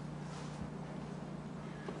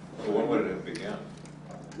 So when would it have begun?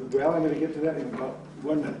 Well, I'm going to get to that in about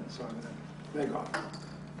 1 minute, so I'm going to beg off.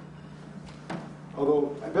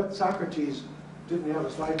 Although I bet Socrates didn't have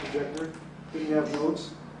a slide projector, didn't have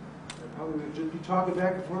notes, and probably would just be talking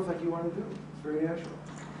back and forth like you want to do. It's very natural.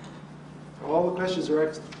 All the questions are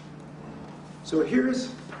excellent. So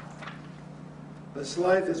here's a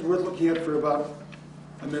slide that's worth looking at for about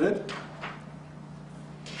a minute.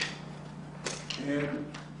 And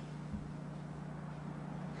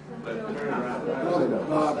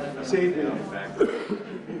see,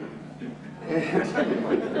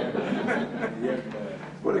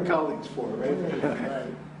 what are colleagues for, right?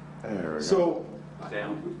 So,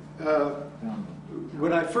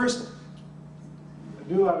 when I first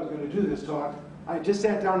knew I was going to do this talk, I just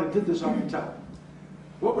sat down and did this off the top.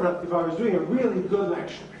 What would if I was doing a really good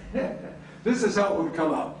lecture? This is how it would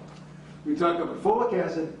come out. We talk about folic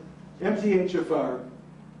acid, MTHFR,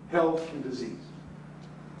 health, and disease.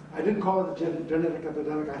 I didn't call it a genetic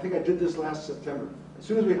epidemic. I think I did this last September. As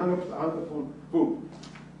soon as we hung up the phone, boom.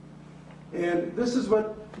 And this is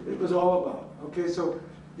what it was all about. Okay, so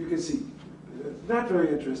you can see, it's not very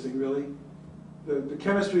interesting, really. The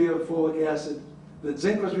chemistry of folic acid, that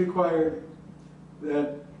zinc was required,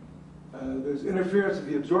 that there's interference of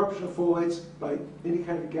the absorption of folates by any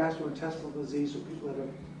kind of gastrointestinal disease, so people that have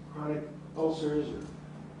chronic ulcers or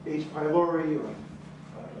H. pylori or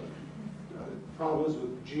problems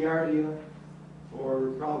with giardia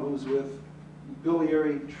or problems with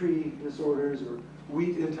biliary tree disorders or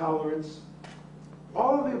wheat intolerance.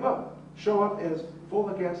 All of the above show up as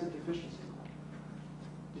folic acid deficiency.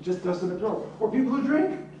 It just doesn't absorb. Or people who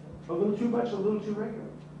drink a little too much, a little too regular.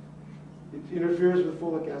 It interferes with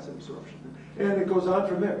folic acid absorption. And it goes on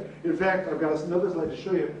from there. In fact, I've got another slide to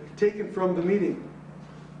show you, taken from the meeting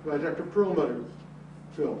by Dr. Perlmutter.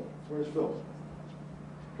 Phil, where's Phil?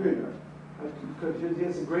 Here you are. He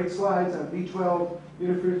has some great slides on B12,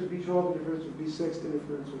 interference with B12, interference with B6,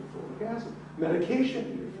 interference with folic acid, medication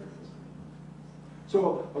interference.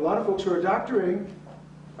 So a lot of folks who are doctoring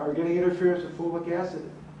are getting interference with folic acid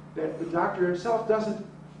that the doctor himself doesn't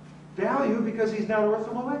value because he's not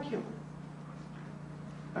orthomolecular.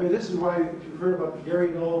 I mean, this is why, if you've heard about Gary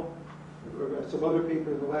Knoll or some other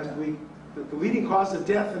paper in the last week, that the leading cause of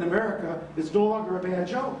death in America is no longer a bad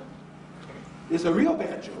joke. It's a real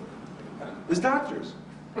bad joke. It's doctors.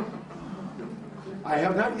 I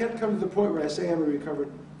have not yet come to the point where I say I'm a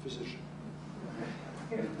recovered physician.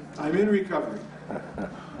 I'm in recovery.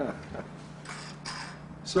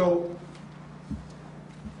 So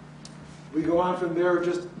we go on from there.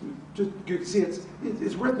 Just you can see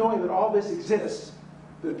it's worth knowing that all this exists.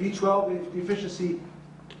 The B12 deficiency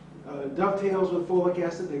dovetails with folic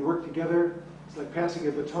acid. They work together. It's like passing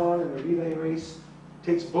a baton in a relay race. It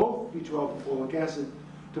takes both B12 and folic acid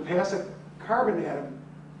to pass a carbon atom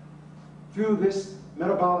through this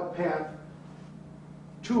metabolic path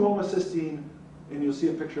to homocysteine, and you'll see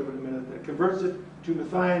a picture of it in a minute, that converts it to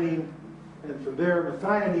methionine, and from there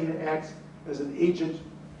methionine acts as an agent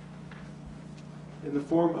in the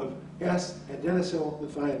form of S-adenosyl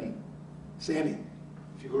methionine, SAMI,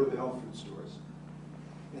 if you go to the health food stores.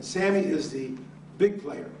 And SAMI is the big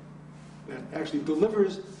player that actually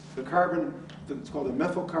delivers the carbon, it's called a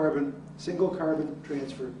methyl carbon, single carbon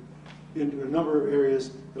transfer into a number of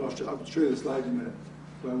areas that I'll show you the slide in a minute,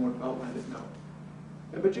 but I won't outline it now.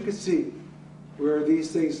 But you can see where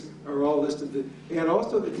these things are all listed, and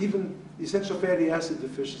also that even essential fatty acid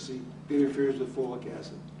deficiency interferes with folic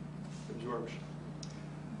acid absorption.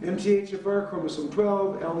 MTHFR, chromosome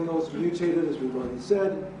 12, alleles mutated, as we've already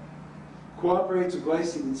said, cooperates with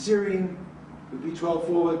glycine and serine, with B12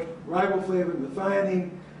 folic, riboflavin,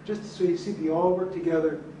 methionine, just so you see they all work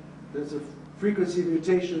together. There's a frequency of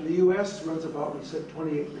mutation in the US runs about, we said,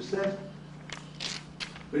 28%.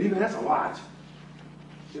 But even that's a lot.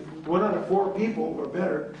 if 1 out of 4 people or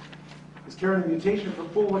better is carrying a mutation for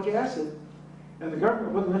folic acid, and the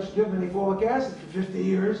government wouldn't let you give them any folic acid for 50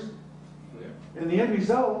 years, and the end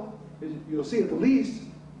result, is, you'll see at the least,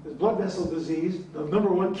 is blood vessel disease, the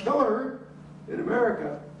 #1 killer in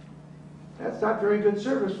America. That's not very good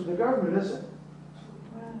service from the government, is it?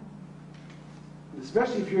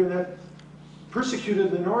 Especially if you're in that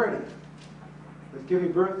persecuted minority that's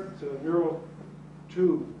giving birth to neural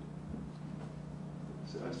tube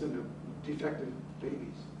defective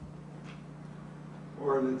babies.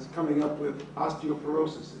 Or that's coming up with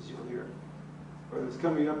osteoporosis, as you'll hear. Or that's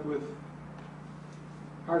coming up with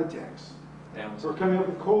heart attacks. Or coming up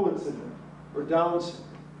with colon syndrome, or Down syndrome,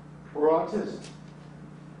 or autism.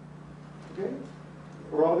 Okay?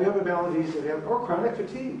 Or all the other maladies that have, or chronic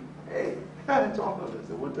fatigue. Hey, it's all of us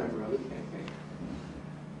at one time or other.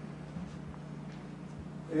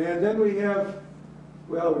 And then we have,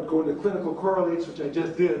 well, we're going to clinical correlates, which I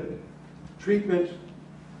just did. Treatment,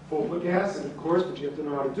 folic acid, of course, but you have to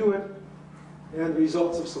know how to do it. And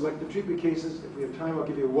results of selective treatment cases. If we have time, I'll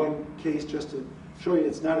give you one case just to show you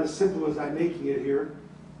it's not as simple as I'm making it here.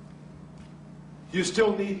 You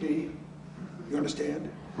still need me, you understand?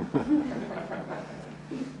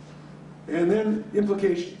 And then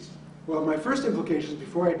implications. Well, my first implications,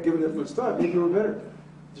 before I'd given it much thought, maybe were better.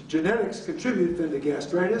 The genetics contribute then to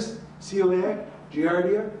gastritis, celiac,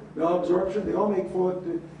 giardia, malabsorption. They all make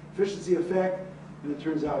folic deficiency effect, and it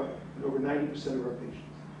turns out in over 90% of our patients.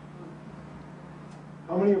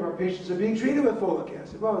 How many of our patients are being treated with folic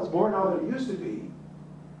acid? Well, it's more now than it used to be.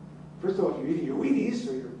 First of all, if you're eating your Wheaties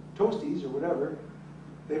or your Toasties or whatever,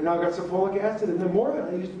 they've now got some folic acid, and then more than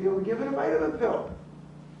I used to be able to give in a vitamin pill.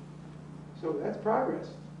 So that's progress.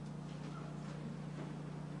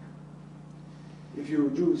 If you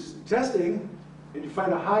do testing and you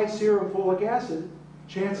find a high serum folic acid,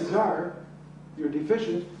 chances are you're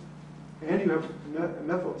deficient and you have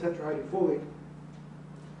methyl tetrahydrofolate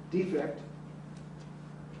defect,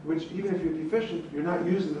 which even if you're deficient, you're not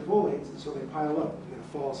using the folates, and so they pile up. You get a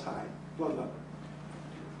false high blood level.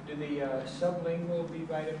 Do the sublingual B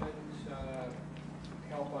vitamins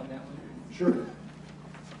help on that one? Sure.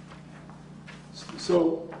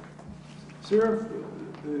 So, serum,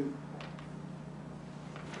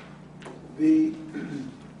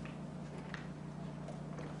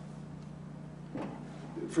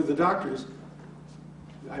 for the doctors,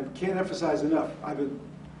 I can't emphasize enough. I've been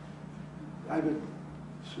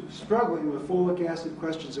struggling with folic acid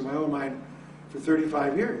questions in my own mind for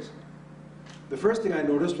 35 years. The first thing I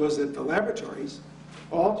noticed was that the laboratories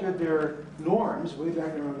altered their norms way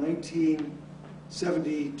back around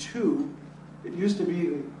 1972. It used to be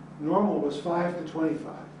the normal was 5 to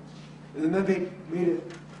 25. And then they made it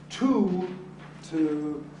 2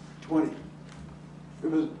 to 20.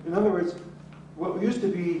 It was, in other words, what used to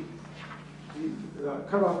be the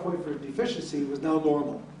cutoff point for deficiency was now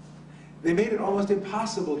normal. They made it almost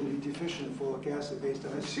impossible to be deficient in folic acid based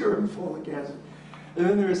on a serum folic acid. And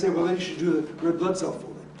then they would say, well, then you should do the red blood cell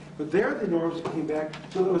folate. But there the norms came back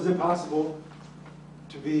so it was impossible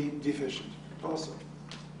to be deficient also.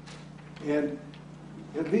 And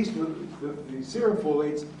at least with the serum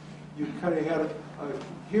folates, you kind of had a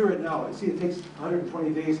here and now. You see, it takes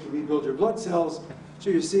 120 days to rebuild your blood cells,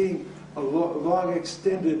 so you're seeing a long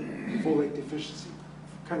extended folate deficiency.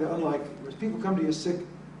 Kind of unlike, when people come to you sick,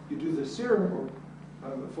 you do the serum or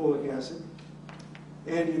folic acid,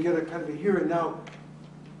 and you get a kind of a here and now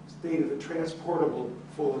state of a transportable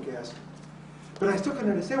folic acid. But I still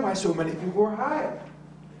couldn't understand why so many people were high.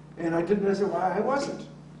 And I didn't understand why I wasn't.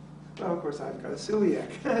 Well, of course, I've got a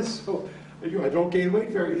celiac, so I don't gain weight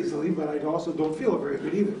very easily, but I also don't feel very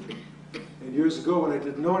good either. And years ago, when I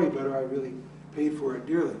didn't know any better, I really paid for it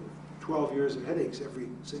dearly. 12 years of headaches every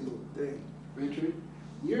single day. Richard,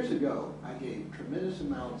 years ago, I gave tremendous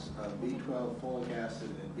amounts of B12, folic acid,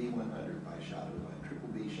 and B100 by shot, a triple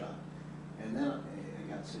B shot. And then I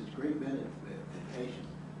got such great benefit in patients,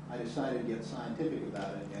 I decided to get scientific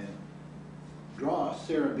about it and draw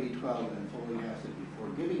serum B12 and folic acid before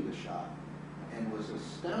giving the shot, and was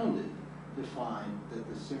astounded to find that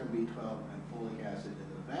the serum B12 and folic acid in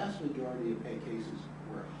the vast majority of cases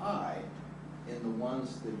were high in the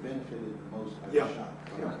ones that benefited the most by the shot.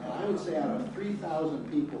 Yeah. And I would say out of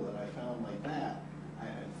 3,000 people that I found like that, I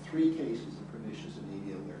had 3 cases of pernicious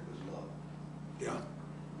anemia where it was low. Yeah.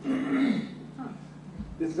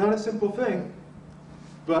 It's not a simple thing,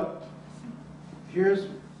 but here's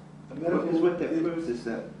a medical... What that proves is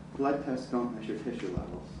that blood tests don't measure tissue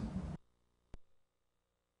levels.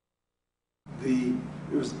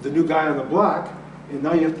 It was the new guy on the block, and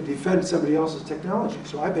now you have to defend somebody else's technology.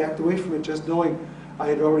 So I backed away from it just knowing I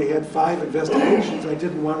had already had 5 investigations. I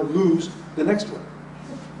didn't want to lose the next one.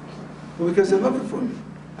 Well, because they're looking for me.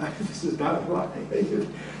 This is not a lie.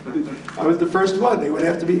 I was the first one. They would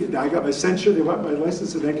have to be, I got my censure, they want my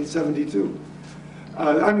license in 1972.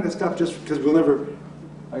 I'm going to stop just because we'll never,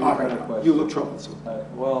 you look troubled. So.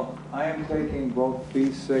 Well, I am taking both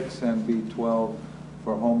B6 and B12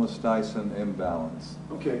 for homocysteine imbalance.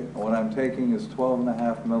 Okay. What I'm taking is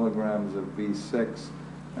 12.5 milligrams of B6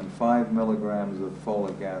 and 5 milligrams of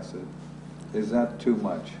folic acid. Is that too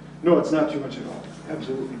much? No, it's not too much at all.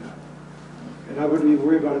 Absolutely not. And I wouldn't even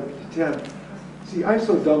worry about it at 10. See, I'm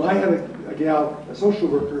so dumb. I had a gal, a social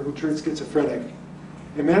worker, who turned schizophrenic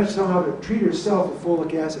and managed somehow to treat herself with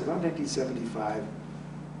folic acid about 1975.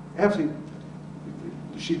 Absolutely,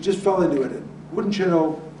 she just fell into it. And wouldn't you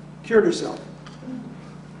know, cured herself.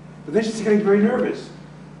 But then she's getting very nervous.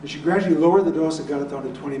 And she gradually lowered the dose and got it down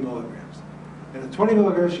to 20 milligrams. And at 20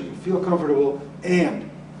 milligrams, she can feel comfortable and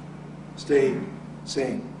stay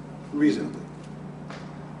sane, reasonably.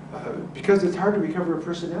 Because it's hard to recover a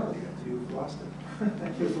personality after you've lost it.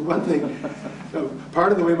 For one thing,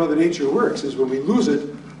 part of the way Mother Nature works is when we lose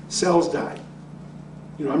it, cells die.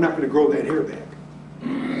 You know, I'm not going to grow that hair back.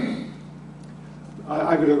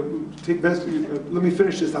 I'm going to take best. Let me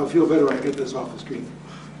finish this. I'll feel better when I get this off the screen.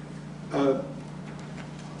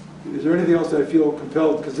 Is there anything else that I feel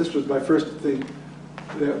compelled? Because this was my first thing.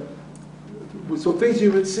 So things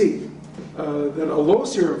you would see that a low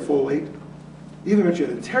serum folate, even if you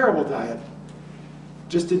had a terrible diet,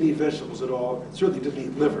 just didn't eat vegetables at all, and certainly didn't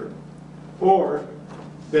eat liver, or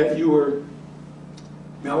that you were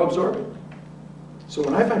malabsorbing. So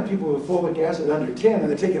when I find people with folic acid under 10 and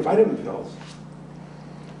they're taking vitamin pills,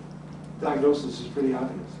 diagnosis is pretty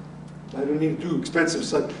obvious. I don't need to do expensive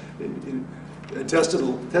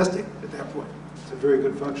intestinal testing at that point. It's a very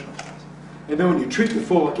good functional test. And then when you treat with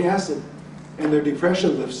folic acid and their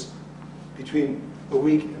depression lifts between a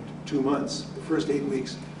week and 2 months, the first 8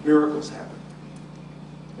 weeks, miracles happen.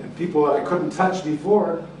 And people I couldn't touch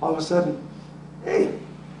before, all of a sudden, hey,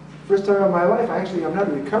 first time in my life, I'm not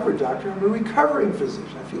a recovered doctor, I'm a recovering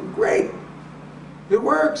physician. I feel great. It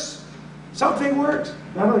works. Something works.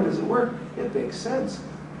 Not only does it work, it makes sense.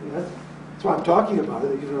 That's why I'm talking about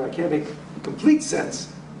it. Even though I can't make complete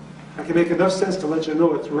sense, I can make enough sense to let you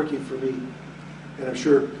know it's working for me. And I'm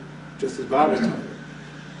sure, just as Bob was talking,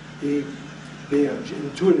 he, being an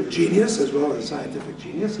intuitive genius as well as a scientific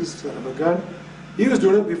genius, he's son of a gun. He was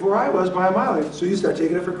doing it before I was by a mile, so you start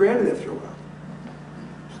taking it for granted after a while.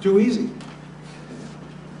 It's too easy.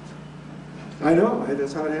 I know,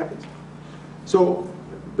 that's how it happens. So,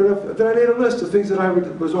 then I made a list of things that I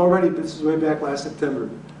was already, this is way back last September.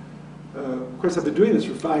 Of course, I've been doing this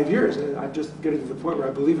for 5 years, and I'm just getting to the point where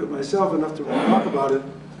I believe it myself enough to talk about it,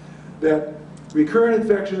 that recurrent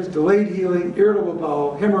infections, delayed healing, irritable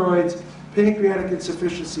bowel, hemorrhoids, pancreatic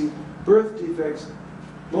insufficiency, birth defects,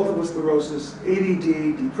 multiple sclerosis,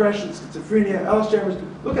 ADD, depression, schizophrenia, Alzheimer's.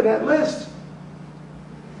 Look at that list.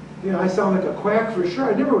 You know, I sound like a quack for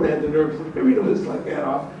sure. I never would have had the nerve to read a list like that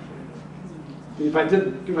off. If I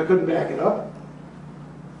couldn't back it up.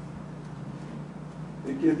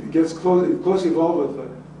 It gets closely involved with a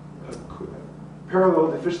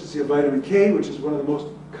parallel deficiency of vitamin K, which is one of the most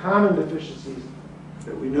common deficiencies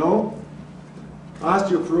that we know.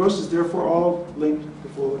 Osteoporosis, therefore, all linked to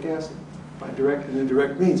folic acid by direct and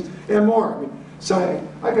indirect means, and more. I mean, so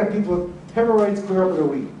I got people with hemorrhoids clear up in a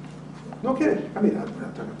week. No kidding. I mean, I'm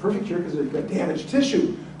not talking perfect here because they've got damaged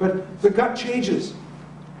tissue, but the gut changes.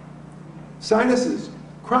 Sinuses,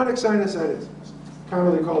 chronic sinusitis,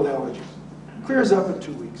 commonly called allergies, clears up in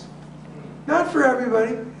 2 weeks. Not for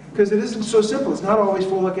everybody, because it isn't so simple. It's not always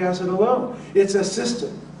folic acid alone. It's a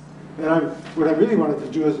system. And what I really wanted to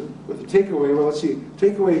do is, with the takeaway, well, let's see,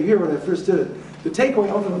 takeaway here when I first did it, the takeaway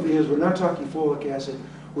ultimately is we're not talking folic acid,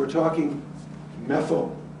 we're talking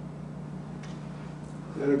methyl.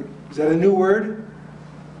 Is that a new word?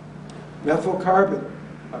 Methyl carbon.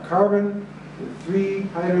 A carbon with 3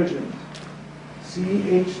 hydrogens.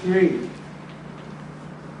 CH3.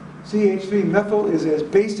 CH3, methyl, is as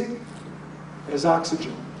basic as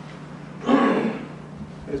oxygen.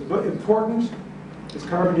 As important as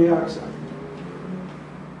carbon dioxide.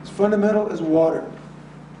 As fundamental as water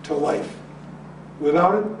to life.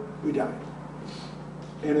 Without it, we die.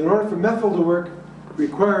 And in order for methyl to work, it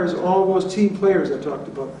requires all those team players I talked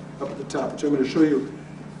about up at the top, which I'm going to show you.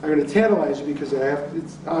 I'm going to tantalize you because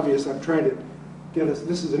it's obvious I'm trying to get us,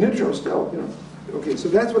 this is an intro still, you know. Okay, so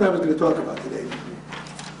that's what I was going to talk about today.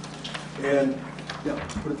 And, yeah,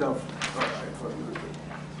 put it down. All right,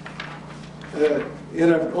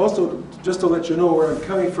 And I'm also, just to let you know where I'm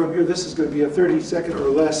coming from here, this is going to be a 30-second or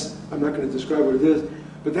less. I'm not going to describe what it is.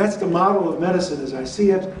 But that's the model of medicine as I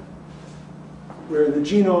see it, where the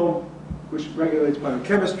genome, which regulates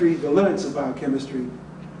biochemistry, the limits of biochemistry,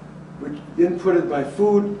 which inputted by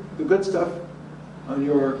food, the good stuff, on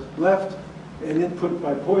your left, and input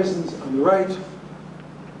by poisons on the right.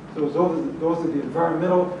 So those are the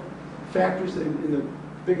environmental factors in the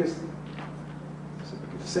biggest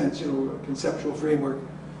sense, conceptual framework.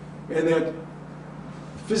 And that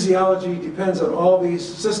physiology depends on all these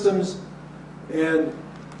systems, and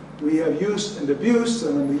we have use and abuse,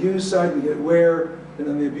 and on the use side we get wear, and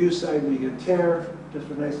on the abuse side we get tear, just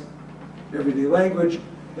for nice everyday language,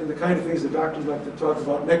 and the kind of things that doctors like to talk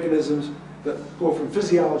about, mechanisms that go from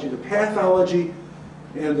physiology to pathology,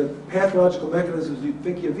 and the pathological mechanisms you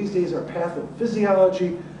think of these days are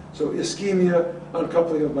pathophysiology, so ischemia,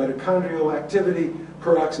 uncoupling of mitochondrial activity,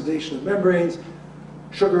 peroxidation of membranes,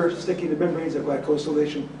 sugar sticking to membranes of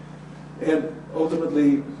glycosylation, and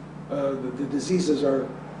ultimately the diseases are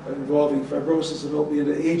involving fibrosis and ultimately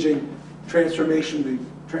into aging, the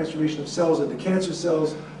transformation of cells into cancer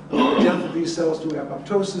cells, the death of these cells to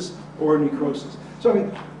apoptosis or necrosis. So I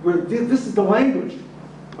mean, this is the language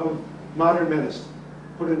of modern medicine,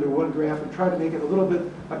 put into one graph and try to make it a little bit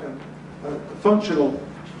like a functional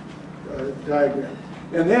diagram.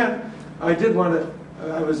 And then I did want to,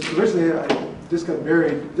 I was originally, I just got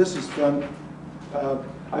married, this is fun.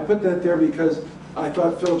 I put that there because I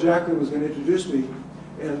thought Phil Jacklin was going to introduce me,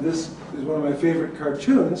 and this is one of my favorite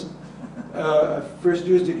cartoons. I first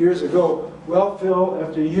used it years ago. Well, Phil,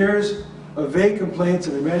 after years of vague complaints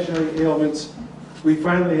and imaginary ailments, we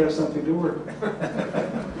finally have something to work with.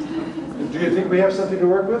 Do you think we have something to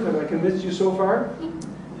work with? Have I convinced you so far?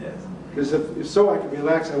 Yes. Because if so, I can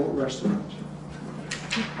relax, I won't rush so much.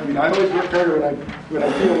 I mean, I always work harder when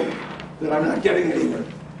I feel that I'm not getting anywhere.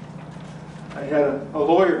 I had a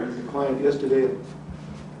lawyer as a client yesterday.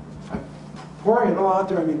 I'm pouring it all out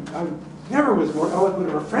there. I mean, I never was more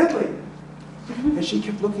eloquent or friendly. And she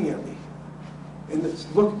kept looking at me. And this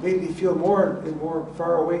look made me feel more and more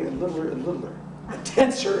far away and littler, and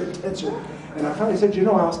tenser and tenser. And I finally said,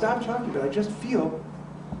 I'll stop talking, but I just feel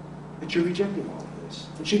that you're rejecting all of this.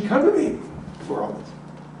 And she'd come to me for all this.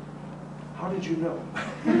 How did you know?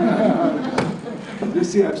 You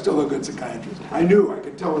see, I'm still a good psychiatrist. I knew, I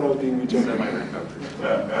could tell when I was being rejected.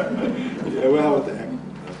 Yeah, well, what the heck.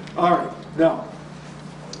 All right, now,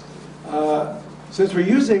 since we're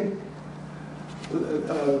using,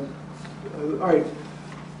 all right,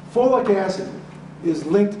 folic acid is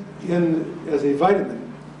linked in as a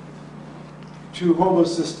vitamin to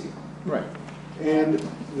homocysteine. Right. And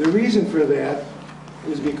the reason for that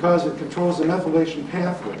is because it controls the methylation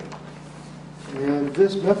pathway. And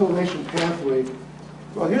this methylation pathway,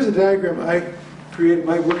 well, here's a diagram I created,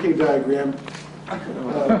 my working diagram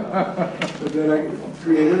that I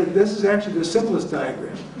created. This is actually the simplest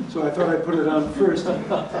diagram, so I thought I'd put it on first.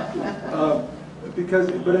 But it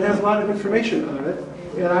has a lot of information on it,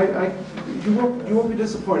 and you won't be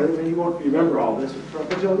disappointed. I mean, you won't remember all this,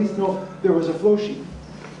 but you'll at least know there was a flow sheet.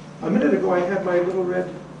 A minute ago, I had my little red,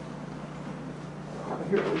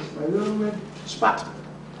 here it is, my little red spot.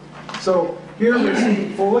 So here we're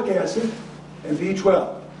seeing folic acid and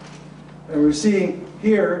B12. And we're seeing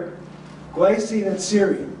here glycine and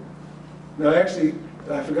serine. Now actually,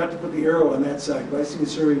 I forgot to put the arrow on that side. Glycine and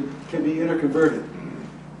serine can be interconverted.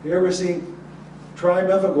 Here we're seeing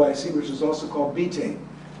trimethylglycine, which is also called betaine.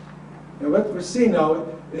 And what we're seeing now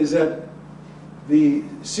is that the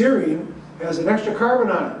serine has an extra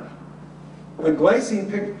carbon on it. When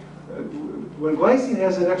glycine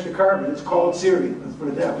has an extra carbon, it's called serine, let's put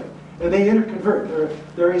it that way. And they interconvert.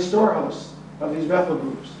 They're a storehouse of these methyl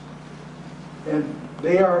groups. And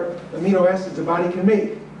they are amino acids the body can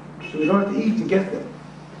make. So we don't have to eat to get them.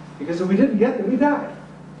 Because if we didn't get them, we die.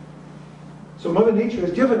 So Mother Nature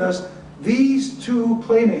has given us these two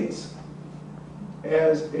playmates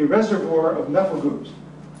as a reservoir of methyl groups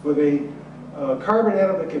with a carbon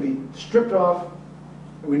atom that can be stripped off.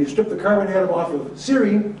 And when you strip the carbon atom off of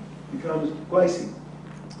serine, it becomes glycine.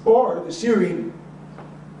 Or the serine,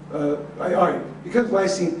 becomes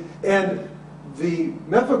glycine, and the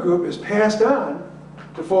methyl group is passed on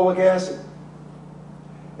to folic acid.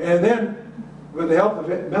 And then, with the help of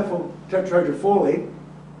methyl tetrahydrofolate,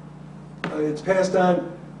 it's passed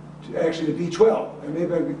on to actually to B12. And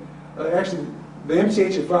maybe actually, the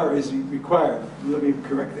MCHFR is required. Let me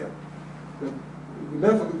correct that. The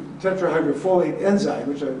methyl tetrahydrofolate enzyme,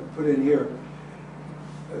 which I put in here,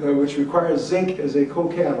 which requires zinc as a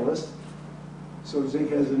co-catalyst, so zinc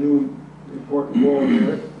has a new important role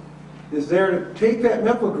there, is there to take that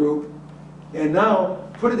methyl group and now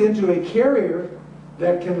put it into a carrier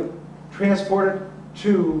that can transport it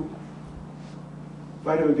to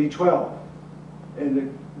vitamin B12. And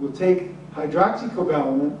it will take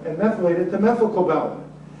hydroxycobalamin and methylate it to methylcobalamin.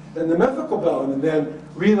 And the methylcobalamin then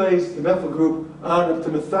relays the methyl group on to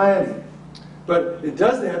methionine. But it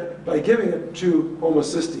does that by giving it to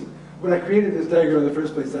homocysteine. When I created this diagram in the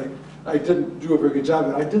first place, I didn't do a very good job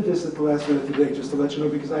of it. I did this at the last minute today, just to let you know,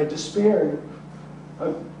 because I despaired.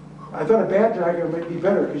 I thought a bad diagram might be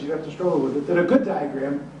better, because you'd have to struggle with it, than a good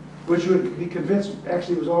diagram, which you would be convinced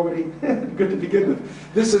actually was already good to begin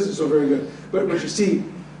with. This isn't so very good. But what you see,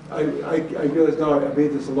 I realize now I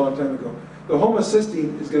made this a long time ago. The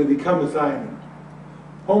homocysteine is going to become methionine.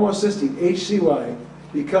 Homocysteine, HCY,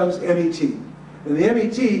 becomes MET. And the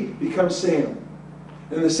MET becomes SAM.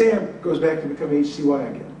 And the SAM goes back to become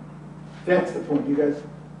HCY again. That's the point, you guys,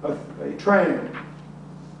 of a triangle.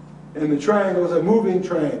 And the triangle is a moving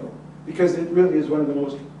triangle, because it really is one of the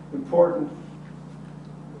most important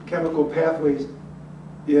chemical pathways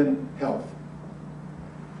in health.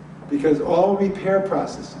 Because all repair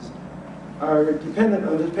processes are dependent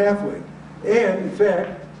on this pathway. And in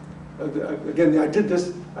fact, again, I did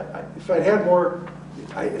this, if I had more,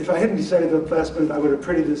 if I hadn't decided at the last minute, I would have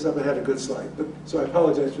prettied this up and had a good slide. So I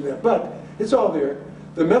apologize for that. But it's all there.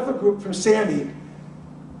 The methyl group from SAMe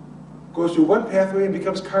goes through one pathway and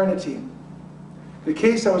becomes carnitine. The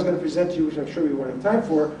case I was going to present to you, which I'm sure we won't have time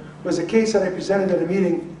for, was a case that I presented at a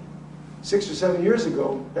meeting 6 or 7 years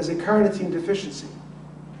ago as a carnitine deficiency.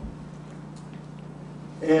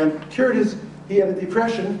 And cured he had a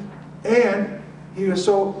depression, and he was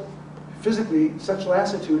so physically, such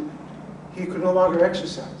lassitude, he could no longer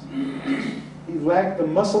exercise. He lacked the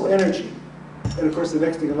muscle energy. And of course, the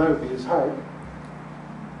next thing in line would be his heart.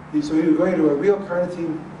 So he was going into a real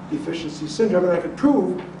carnitine deficiency syndrome, and I could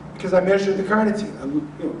prove, because I measured the carnitine.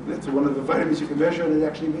 That's one of the vitamins you can measure, and it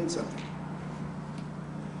actually means something.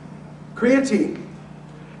 Creatine,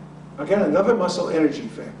 again, another muscle energy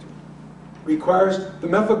factor, requires the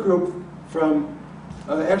methyl group from,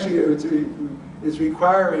 actually it's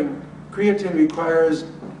requiring, creatine requires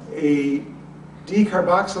a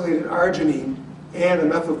decarboxylated arginine and a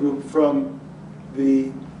methyl group from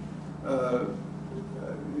the,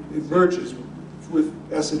 it merges with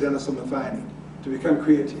S-adenosylmethionine to become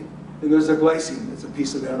creatine. And there's a glycine that's a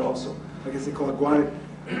piece of that also. I guess they call it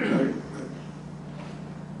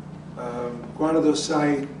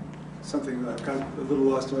guanidoside, something. I've got a little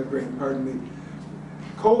lost in my brain, pardon me.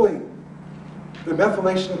 Choline, the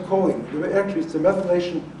methylation of choline. Actually, it's the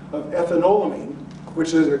methylation of ethanolamine,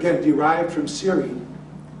 which is, again, derived from serine.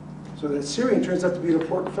 So that serine turns out to be an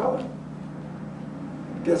important fellow.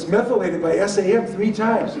 It gets methylated by SAM 3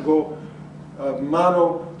 times to go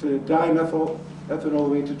mono to dimethyl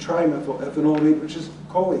ethanolamine to trimethyl ethanolamine, which is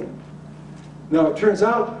choline. Now, it turns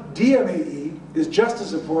out DMAE is just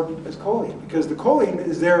as important as choline, because the choline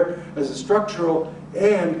is there as a structural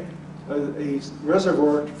and a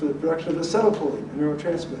reservoir for the production of acetylcholine, a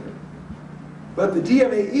neurotransmitter. But the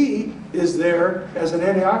DMAE is there as an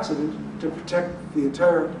antioxidant to protect the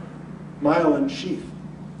entire myelin sheath.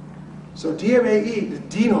 So DMAE, the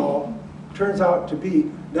denol, turns out to be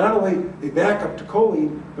not only a backup to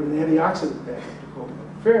choline, but an antioxidant backup to choline.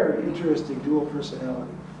 Very interesting dual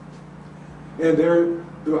personality. And there,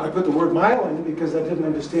 I put the word myelin because I didn't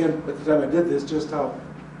understand at the time I did this just how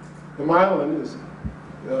the myelin is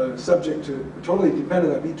subject to, totally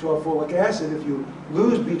dependent on B12 folic acid. If you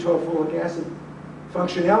lose B12 folic acid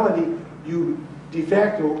functionality, you de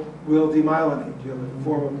facto will demyelinate. You have a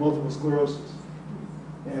form of multiple sclerosis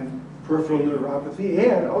and peripheral neuropathy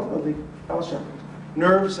and ultimately Alzheimer's.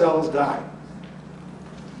 Nerve cells die.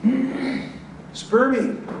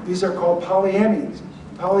 Spermine, these are called polyamines.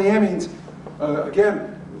 Polyamines, again,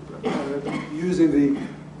 using the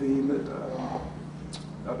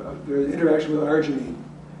interaction with arginine.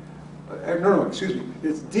 Excuse me.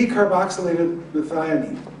 It's decarboxylated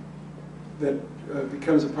methionine that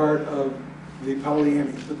becomes a part of the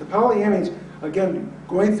polyamines. But the polyamines, again,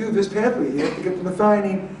 going through this pathway, you have to get the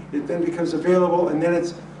methionine, it then becomes available, and then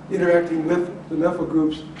it's interacting with the methyl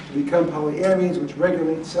groups to become polyamines, which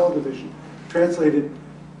regulate cell division. Translated,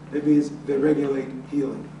 it means they regulate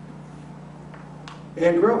healing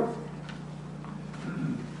and growth.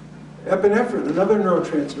 Epinephrine, another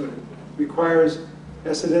neurotransmitter, requires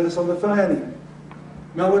S-adenosylmethionine.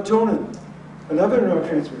 Melatonin, another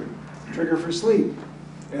neurotransmitter, trigger for sleep,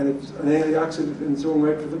 and it's an antioxidant in its own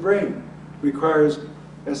right for the brain, requires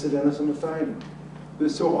S-adenosylmethionine.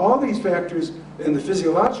 So all these factors in the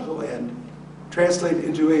physiological end translate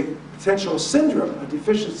into a potential syndrome, a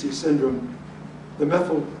deficiency syndrome, the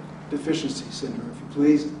methyl deficiency syndrome, if you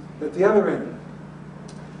please. at the other end.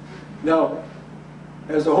 Now,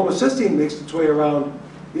 as the homocysteine makes its way around,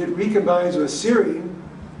 it recombines with serine.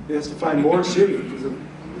 It has to find more serine because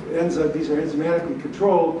these are enzymatically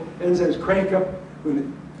controlled. Enzymes crank up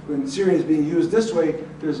when serine is being used this way.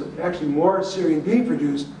 There's actually more serine being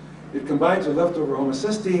produced. It combines with leftover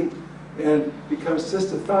homocysteine and becomes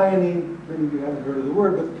cystathionine. Many of you haven't heard of the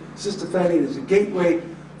word, but cystathionine is a gateway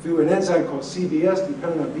through an enzyme called CBS,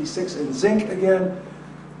 dependent on B6 and zinc again,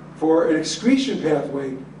 for an excretion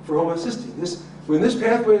pathway for homocysteine. When this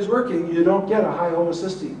pathway is working, you don't get a high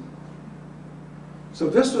homocysteine. So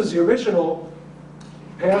this was the original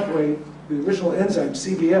pathway, the original enzyme,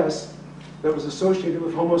 CBS, that was associated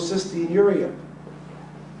with homocysteinuria.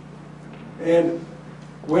 And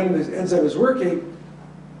when this enzyme is working,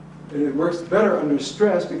 and it works better under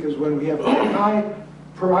stress, because when we have high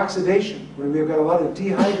peroxidation, when we've got a lot of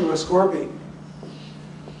dehydroascorbate,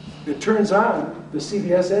 it turns on the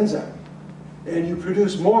CBS enzyme, and you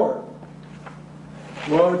produce more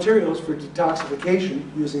raw materials for detoxification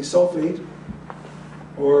using sulfate,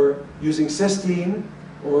 or using cysteine,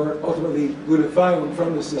 or ultimately glutathione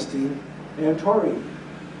from the cysteine, and taurine.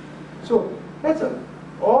 So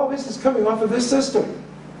all this is coming off of this system.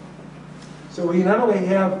 So we not only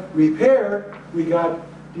have repair, we got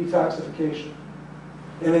detoxification.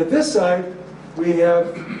 And at this side, we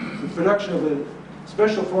have the production of a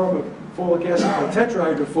special form of folic acid called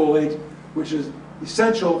tetrahydrofolate, which is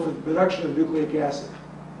essential for the production of nucleic acid.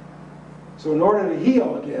 So in order to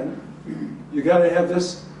heal again, you got to have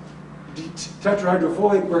this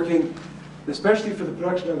tetrahydrofolate working, especially for the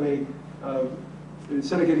production of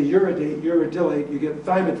instead of getting uridylate, you get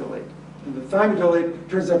thymidylate. And the thymidylate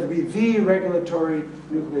turns out to be the regulatory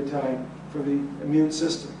nucleotide for the immune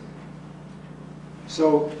system.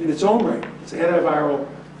 So in its own right, it's antiviral,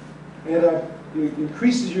 it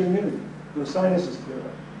increases your immunity. Your sinuses clear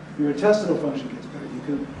up. Your intestinal function gets better.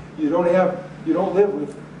 You don't live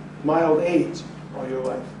with mild AIDS all your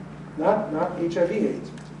life. Not HIV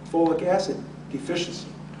AIDS, folic acid deficiency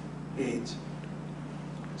AIDS.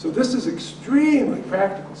 So this is extremely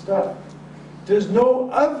practical stuff. There's no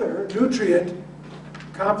other nutrient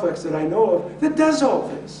complex that I know of that does all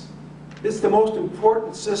this. It's the most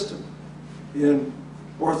important system in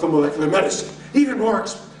orthomolecular medicine, even more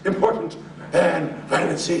important than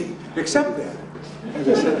vitamin C, except that, as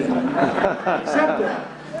I said that, except that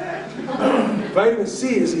vitamin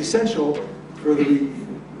C is essential for the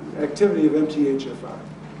activity of MTHFR.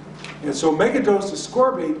 And so megadose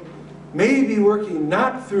ascorbate may be working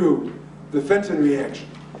not through the Fenton reaction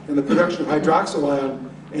and the production of hydroxyl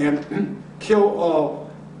and kill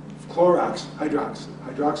all hydroxyls,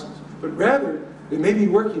 but rather it may be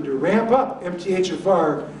working to ramp up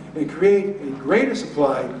MTHFR and create a greater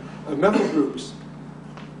supply of methyl groups.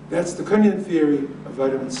 That's the Kunin theory of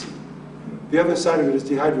vitamin C. The other side of it is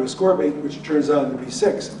dehydroascorbate, which turns on the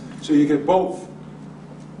B6. So you get both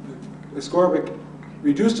ascorbic,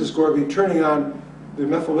 reduced ascorbate turning on the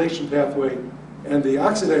methylation pathway, and the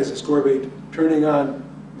oxidized ascorbate turning on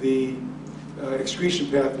the excretion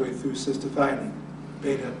pathway through cystathionine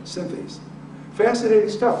beta synthase. Fascinating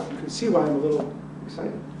stuff. You can see why I'm a little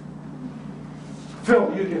excited.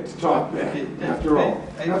 Phil, you get to talk, man, after all.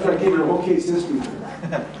 After I gave you a whole case history.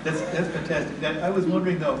 That's fantastic. I was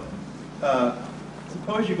wondering, though,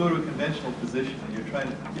 suppose you go to a conventional physician and you're trying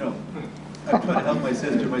to, I'm trying to help my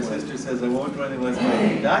sister. My sister says I won't do anything unless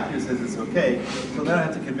my doctor says it's okay. So then I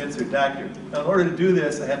have to convince her doctor. Now, in order to do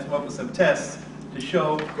this, I have to come up with some tests to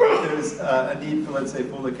show that there's a need for, let's say,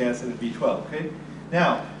 folic acid and B12. Okay.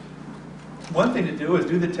 Now, one thing to do is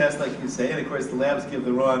do the test like you say, and of course the labs give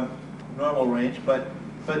the wrong normal range. But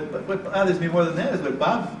what bothers me more than that is what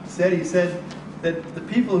Bob said. He said that the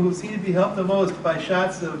people who seemed to be helped the most by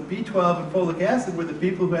shots of B12 and folic acid were the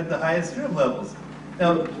people who had the highest serum levels.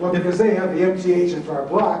 Now, well, because they have the MTHFR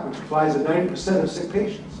block, which applies to 90% of sick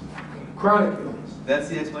patients. Chronic illness. That's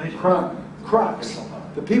the explanation? Chronic. Crocs.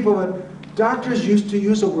 The people that, doctors used to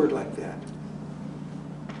use a word like that.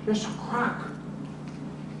 There's a croc.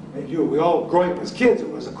 And we all, growing up as kids, it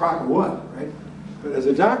was a crock of one, right? But as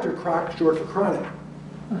a doctor, croc short for chronic.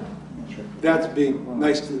 That's being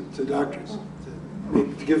nice to doctors,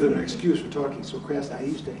 to give them an excuse for talking so crass. I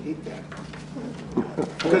used to hate that.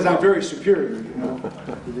 Because I'm very superior,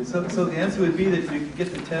 So the answer would be that you could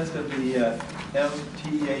get the test of the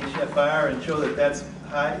MTHFR and show that that's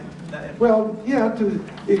high? Well, yeah,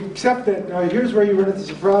 except that, now here's where you run into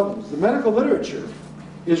some problems. The medical literature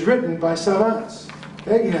is written by savants,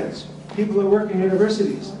 eggheads, people that work in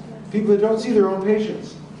universities, people that don't see their own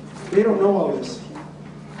patients. They don't know all this.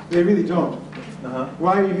 They really don't.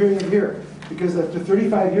 Why are you hearing it here? Because after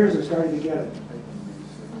 35 years, they're starting to get it.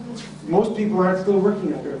 Most people aren't still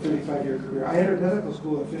working after a 35-year career. I entered medical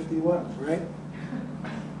school at 51, right?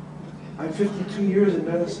 I'm 52 years in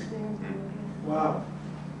medicine. Wow.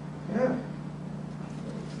 Yeah.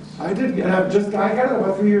 I did, and I got it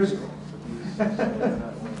about 3 years ago.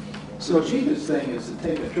 So the cheapest thing is to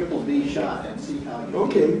take a triple B shot and see how you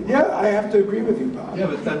Okay, yeah, I have to agree with you, Bob. Yeah,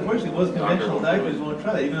 but unfortunately, most conventional doctors won't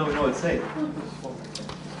try that, even though we know it's safe.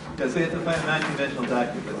 Because they have to find a non-conventional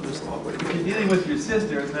doctor, but if you're dealing with your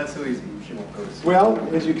sister, it's not so easy. She won't go to school.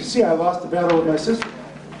 Well, as you can see, I lost the battle with my sister.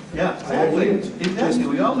 Yeah, exactly. Exactly.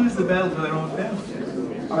 We all lose the battles with our own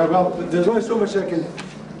family. All right, well, there's only so much I can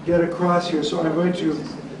get across here, so I'm going to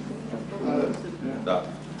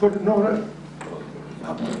put, no.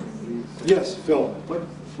 Yes, Phil.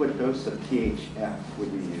 What dose of THF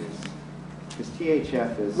would you use? Because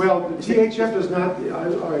THF is... Well, THF is not,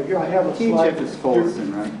 all right, here I have a slide. THF is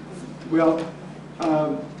Folsom, right? Well,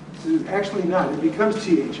 actually not. It becomes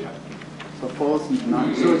THF. So Folsom's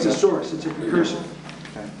not... So it's a source. It's a precursor.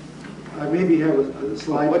 Okay. I maybe have a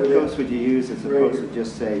slide. What dose would you use as opposed to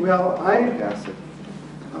just say folic acid?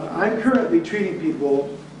 I'm currently treating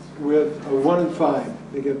people with a 1 and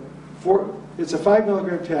 5. They get 4. It's a 5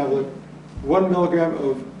 milligram tablet, 1 milligram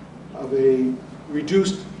of a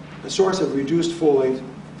source of reduced folate,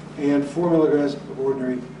 and 4 milligrams of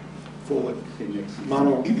ordinary folate,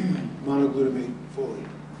 monoglutamate folate.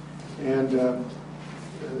 And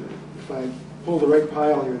if I pull the right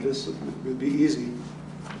pile here, this would be easy,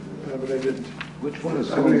 but I didn't. Which one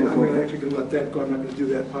is I'm called actually going to let that go. I'm not going to do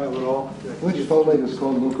that pile at all. Which folate is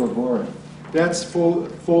called leucovorin? That's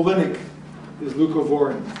folinic, is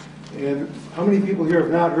leucovorin. And how many people here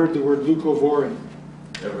have not heard the word leucovorin?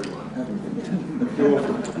 Everyone.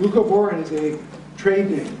 Leucovorin is a trade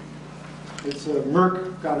name. It's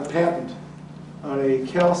Merck got a patent on a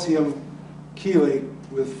calcium chelate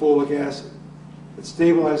with folic acid. It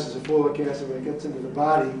stabilizes the folic acid when it gets into the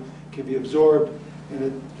body, can be absorbed, and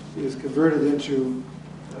it is converted into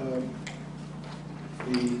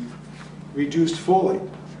the reduced folate.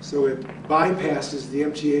 So it bypasses the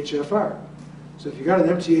MTHFR. So if you got an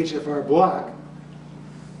MTHFR block,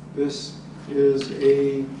 this is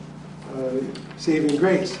a saving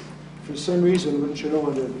grace. For some reason, wouldn't you know,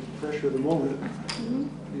 under the pressure of the moment,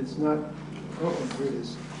 it's not, oh, here it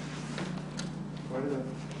is. Why did I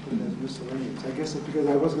put it as miscellaneous? I guess it's because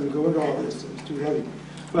I wasn't going to go into all this. It was too heavy.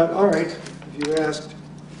 But all right, if you asked.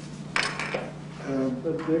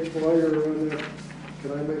 Dick, while you're on that,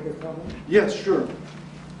 can I make a comment? Yes, sure.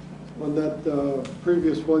 On that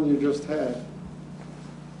previous one you just had,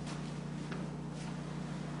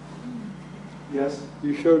 Yes.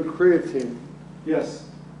 you showed creatine. Yes.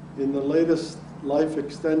 In the latest life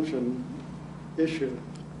extension issue,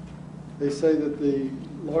 they say that the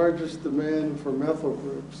largest demand for methyl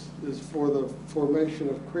groups is for the formation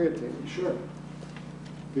of creatine. Sure.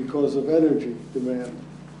 Because of energy demand.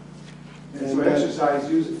 And so exercise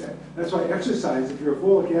uses that. That's why exercise, if you're a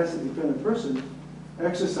folic acid dependent person,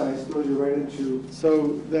 exercise throws you right into.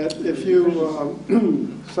 So that if you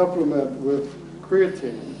supplement with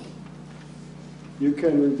creatine, you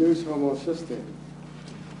can reduce homocysteine.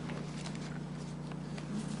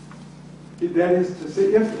 That is to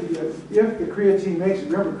say, if the creatine makes it,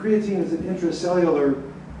 remember creatine is an intracellular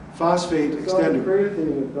phosphate It's not the extender.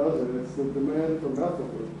 creatine that does it, it's the demand for methyl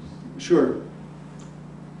groups. Sure.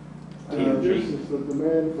 It reduces the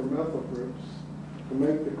demand for methyl groups to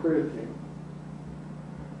make the creatine.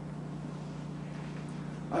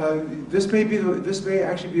 This may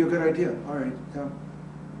actually be a good idea. All right. Yeah.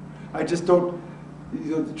 I just don't.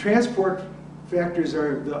 The transport factors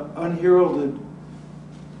are the unheralded.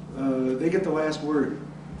 They get the last word.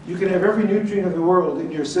 You can have every nutrient in the world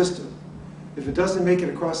in your system. If it doesn't make it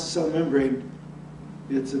across the cell membrane,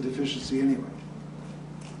 it's a deficiency anyway.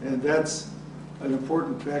 And that's an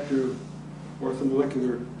important factor of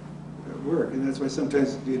orthomolecular work. And that's why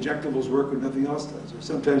sometimes the injectables work when nothing else does. Or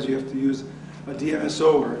sometimes you have to use a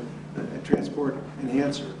DMSO or a transport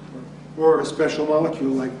enhancer. Or a special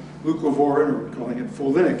molecule like leucovorin, or we're calling it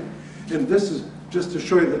folinic. And this is just to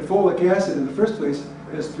show you that folic acid in the first place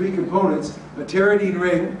has 3 components: a pteridine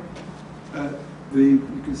ring. You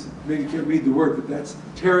can maybe you can't read the word, but that's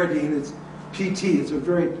pteridine. It's PT. It's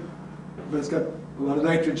but it's got a lot of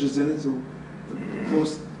nitrogens in it. So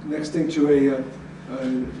close next thing to a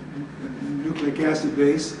nucleic acid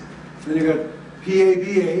base. Then you got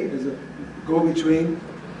PABA as a go-between,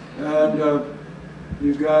 and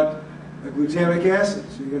you've got a glutamic acid.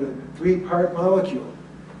 So you got a 3-part molecule,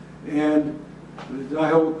 and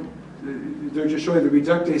they're just showing the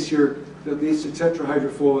reductase here that leads to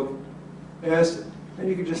tetrahydrofolic acid. And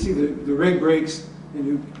you can just see the ring breaks and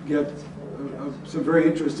you get some very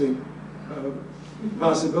interesting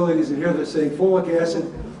possibilities. And here they're saying folic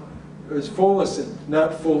acid is folicin,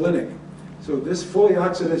 not folinic. So this fully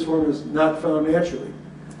oxidized form is not found naturally.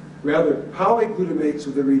 Rather, polyglutamates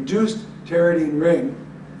with a reduced tyrosine ring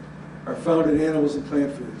are found in animals and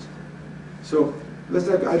plant foods. So I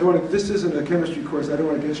don't want to, this isn't a chemistry course. I don't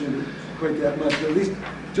want to get you into quite that much, but at least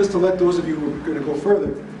just to let those of you who are going to go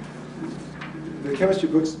further, the chemistry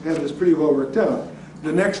books have this pretty well worked out.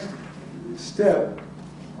 The next step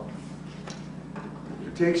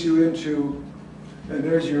takes you into, and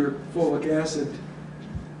there's your folic acid.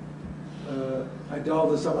 I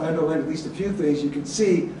dolled this up. I underlined at least a few things. You can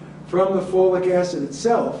see from the folic acid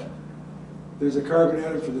itself, there's a carbon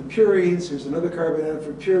atom for the purines. There's another carbon atom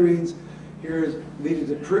for purines. Here's leading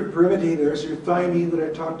to pyrimidine. There's your thymine that I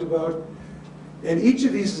talked about. And each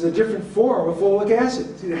of these is a different form of folic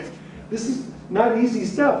acid. See, this is not easy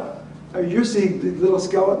stuff. I mean, you're seeing the little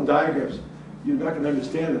skeleton diagrams. You're not going to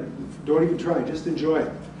understand it. Don't even try. Just enjoy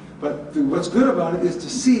it. But what's good about it is to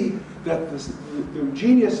see that the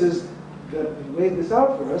geniuses that laid this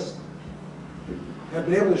out for us have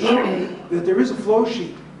been able to show me that there is a flow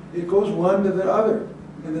sheet. It goes one to the other,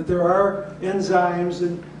 and that there are enzymes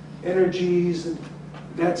and energies and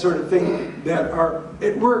that sort of thing that are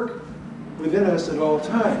at work within us at all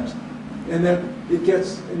times. And then it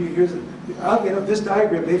gets, and you hear, this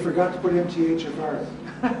diagram, they forgot to put MTHFR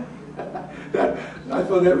in. I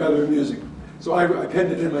found that rather amusing. So I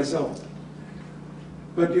penned it in myself.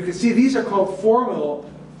 But you can see these are called formal,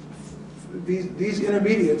 these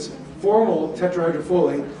intermediates, formal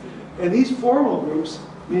tetrahydrofolate. And these formal groups,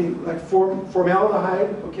 meaning like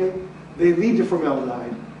formaldehyde, okay, they lead to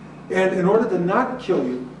formaldehyde. And in order to not kill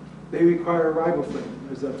you, they require riboflavin.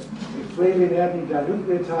 There's a flavin adenine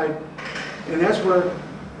dinucleotide, and that's where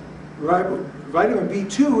vitamin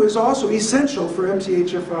B2 is also essential for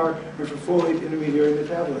MTHFR and for folate intermediary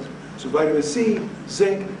metabolism. So vitamin C,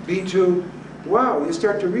 zinc, B2, wow, you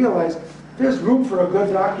start to realize there's room for a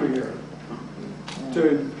good doctor here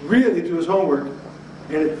to really do his homework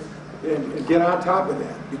and get on top of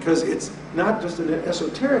that, because it's not just an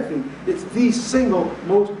esoteric thing, it's the single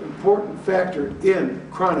most important factor in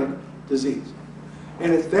chronic disease.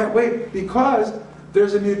 And it's that way because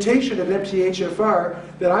there's a mutation of MTHFR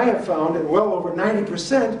that I have found in well over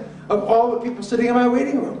 90% of all the people sitting in my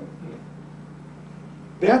waiting room.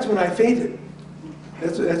 That's when I fainted.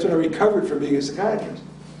 That's when I recovered from being a psychiatrist.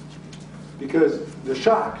 Because the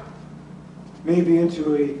shock made me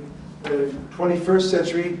into a 21st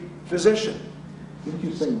century physician. Didn't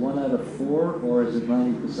you say 1 out of 4, or is it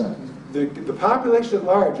 90%? The population at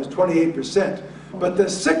large is 28%, but the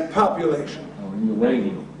sick population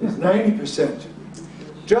is 90%.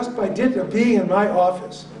 Just by dint of being in my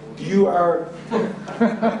office, you are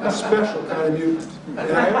a special kind of mutant.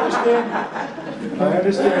 And I understand you. I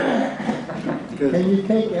understand you. Can you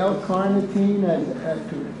take L-carnitine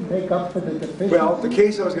to make up for the deficiency? Well, the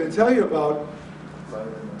case I was going to tell you about,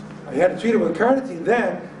 I had to treat him with carnitine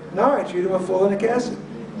then. Now I treat him with folinic acid,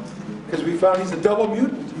 because we found he's a double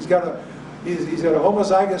mutant. He's got a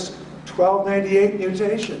homozygous 1298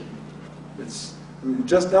 mutation. It's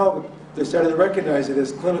just now they're starting to recognize it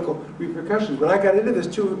as clinical repercussions. When I got into this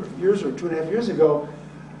 2 years or 2.5 years ago,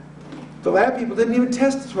 the lab people didn't even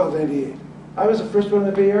test the 1298. I was the first one in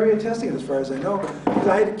the Bay Area testing it, as far as I know, because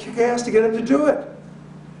I had to kick ass to get them to do it.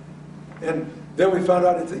 And then we found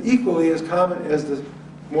out it's equally as common as the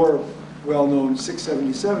more well-known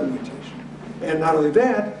 677 mutation. And not only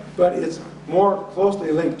that, but it's more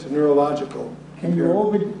closely linked to neurological. Can you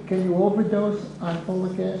overdose on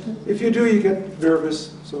folic acid? If you do, you get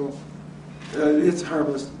nervous. So it's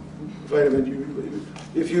harmless vitamin.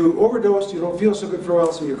 If you overdose, you don't feel so good for a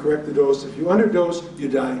while, so you correct the dose. If you underdose, you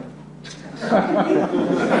die.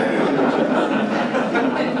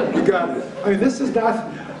 You got it. I mean, this is not.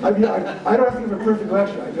 I mean, I don't have to give a perfect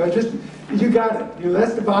lecture. You got it.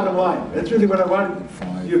 That's the bottom line. That's really what I wanted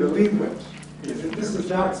you to leave with. This is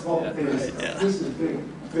not small things. This is big,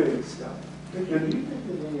 big stuff. Do you think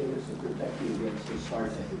that any of this will protect you against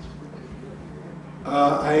aspartame?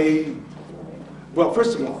 Well,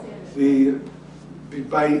 first of all,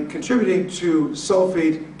 by contributing to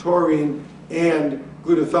sulfate, taurine, and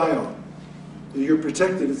glutathione, you're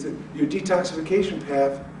protected. Your detoxification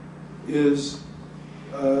path is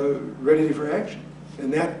ready for action.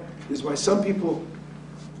 And that is why some people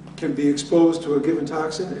can be exposed to a given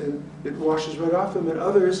toxin and it washes right off them, and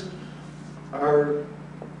others are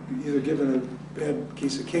either given a bad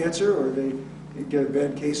case of cancer or they get a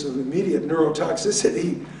bad case of immediate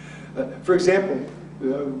neurotoxicity. For example,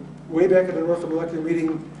 way back at the North Molecular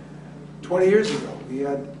meeting 20 years ago, we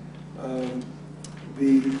had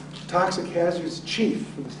the toxic hazards chief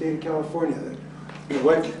for the state of California, the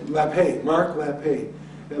wife LaPay, Mark LaPay.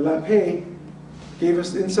 And LaPay gave us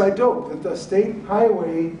the inside dope that the state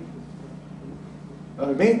highway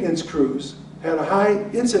maintenance crews had a high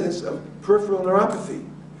incidence of peripheral neuropathy.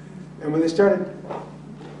 And when they started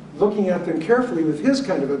looking at them carefully with his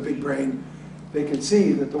kind of a big brain, they could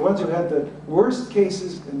see that the ones who had the worst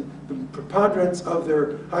cases and the preponderance of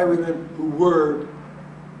their highwaymen who were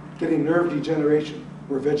getting nerve degeneration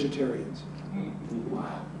were vegetarians.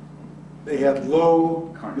 Wow. They had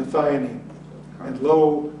low methionine and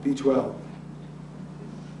low B12.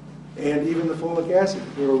 And even the folic acid,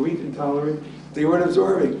 they were wheat intolerant, they weren't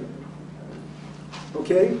absorbing.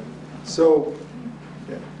 Okay? So,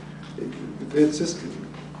 yeah, it's just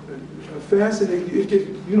fascinating.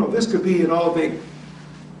 You know, this could be an all-day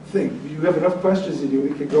thing. You have enough questions in you,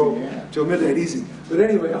 we could go till midnight easy. But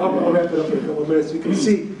anyway, I'll wrap it up in a couple of minutes. You can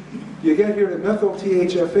see, you get here to methyl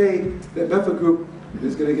THFA, that methyl group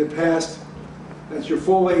is going to get passed. That's your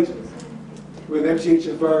folate with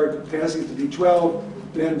MTHFR passing to B12,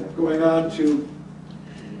 then going on to,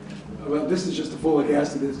 well, this is just the folic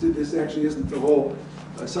acid. This actually isn't the whole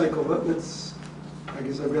cycle. Let's, I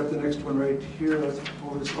guess I've got the next one right here. Let's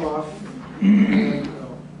pull this off. And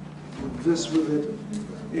this with it.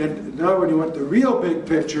 And now when you want the real big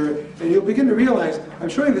picture, and you'll begin to realize, I'm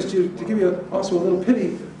showing this to you to give you also a little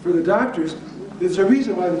pity for the doctors. There's a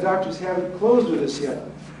reason why the doctors haven't closed with us yet.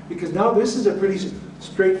 Because now this is a pretty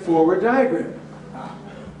straightforward diagram.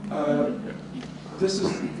 This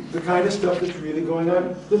is the kind of stuff that's really going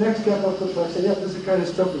on. The next step up looks like, yeah, this is the kind of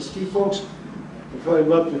stuff that ski folks would probably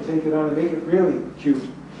love to take it on and make it really cute.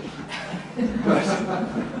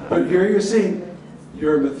 But here you're seeing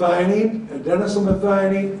your methionine,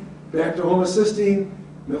 adenosylmethionine, back to homocysteine,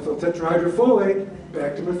 methyl tetrahydrofolate,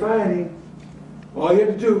 back to methionine. All you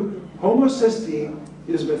have to do, homocysteine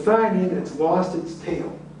is methionine that's lost its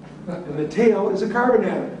tail. And the tail is a carbon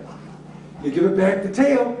atom. You give it back the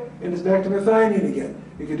tail, and it's back to methionine again.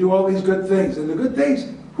 You can do all these good things. And the good things,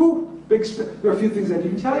 whew, there are a few things I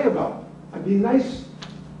didn't tell you about. I'm being nice.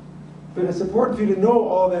 But it's important for you to know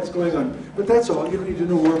all that's going on. But that's all. You don't need to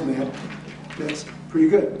know more than that. That's pretty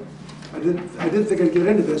good. I didn't think I'd get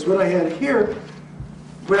into this. What I had here,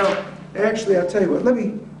 well, actually, I'll tell you what. Let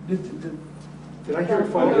me, did I hear it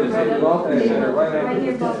fall?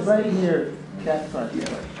 Right here, cat front.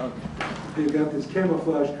 Yeah. Okay. You've got this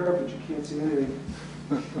camouflage carpet. You can't see anything.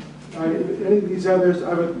 Any of these others,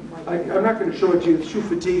 I'm not going to show it to you. It's too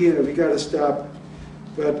fatiguing, and we got to stop.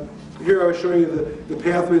 But here I was showing you the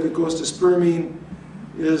pathway that goes to spermine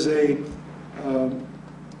is a,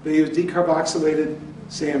 they use decarboxylated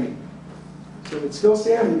SAMe. So it's still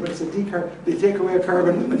SAMe, but it's a they take away a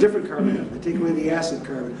carbon, a different carbon, they take away the acid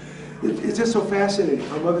carbon. It's just so fascinating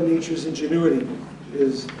how Mother Nature's ingenuity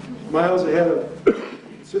is miles ahead of,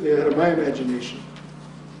 certainly ahead of my imagination.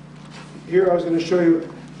 Here I was going to show you,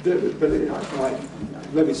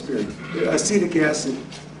 let me spare you. Acetic acid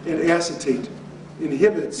and acetate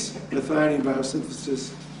inhibits methionine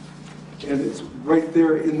biosynthesis, and it's right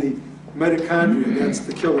there in the mitochondria. That's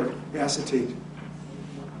the killer, acetate.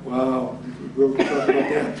 Wow, we'll talk about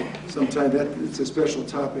that sometime. It's a special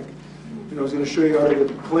topic. And I was going to show you out of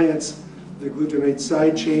the plants, the glutamate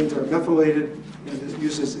side chains are methylated, and it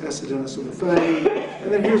uses S-adenosylmethionine.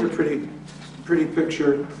 And then here's a pretty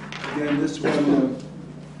picture. Again, this one,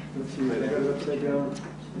 let's see, I got it upside down.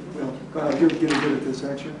 Well, you're getting good at this,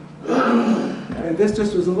 aren't you? And this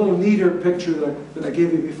just was a little neater picture that I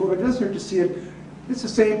gave you before, but it doesn't hurt to see it. It's the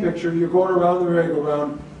same picture. You're going around the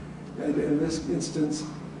merry-go-round, and in this instance,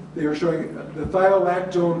 they are showing the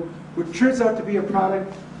thiolactone, which turns out to be a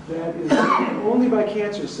product that is only by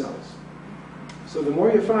cancer cells. So the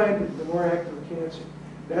more you find, the more active the cancer.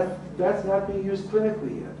 That's not being used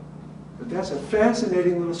clinically yet. But that's a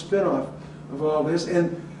fascinating little spin-off of all this.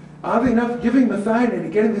 And oddly enough, giving methionine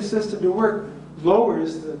and getting the system to work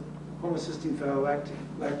lowers the homocysteine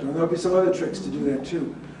thiolactone. There'll be some other tricks to do that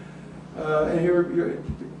too. And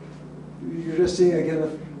you're just seeing again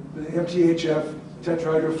the MTHF,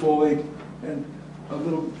 tetrahydrofolate, and a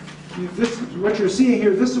little. What you're seeing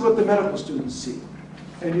here, this is what the medical students see,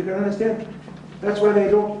 and you can understand. That's why they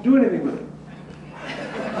don't do anything with it.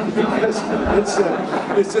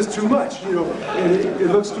 It's just too much, you know. And it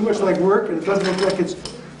looks too much like work, and it doesn't look like it's.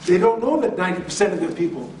 They don't know that 90% of the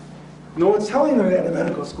people, no one's telling them that in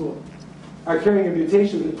medical school, are carrying a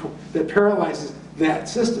mutation that paralyzes that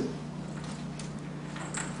system.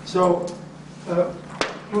 So,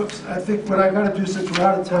 whoops, I think what I'm going to do, since we're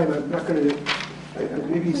out of time, I'm not going to.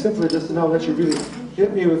 Maybe simpler just to now let you really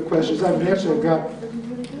hit me with questions. I've got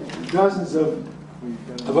dozens of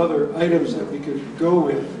of other items that we could go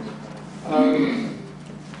with.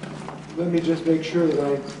 Let me just make sure that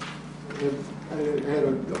I had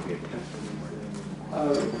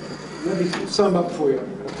let me sum up for you,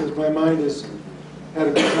 because my mind has had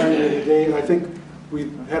a good time here today, and I think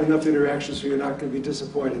we've had enough interaction so you're not going to be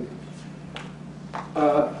disappointed.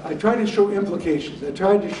 I tried to show implications. I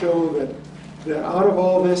tried to show that out of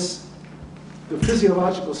all this, the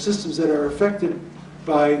physiological systems that are affected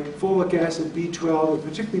by folic acid, B12, and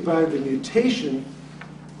particularly by the mutation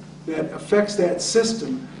that affects that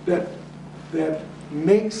system, that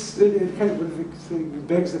makes it kind of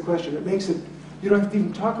begs the question. It makes it, you don't have to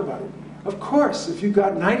even talk about it. Of course, if you've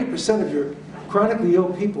got 90% of your chronically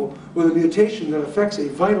ill people with a mutation that affects a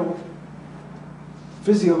vital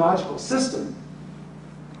physiological system,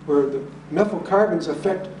 where the methyl carbons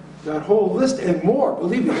affect that whole list and more,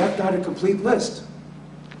 believe me, that's not a complete list.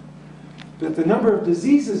 But the number of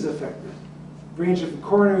diseases affected, ranging from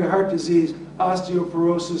coronary heart disease,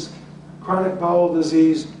 osteoporosis, chronic bowel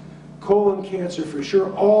disease, colon cancer for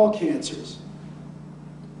sure, all cancers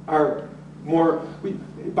are more,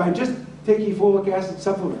 by just taking folic acid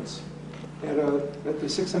supplements at the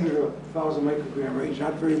 600 or 1,000 microgram range,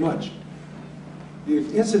 not very much, the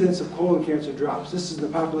incidence of colon cancer drops. This is the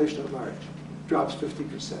population at large, drops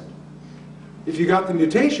 50%. If you got the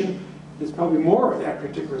mutation, there's probably more of that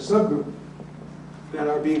particular subgroup that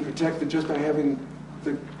are being protected just by having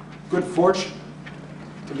the good fortune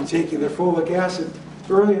to be taking their folic acid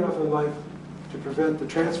early enough in life to prevent the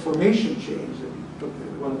transformation change that we took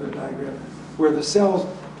in one of the diagrams, where the cells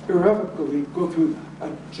irrevocably go through a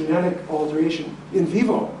genetic alteration in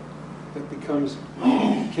vivo that becomes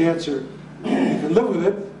cancer. You can live with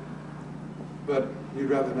it, but you'd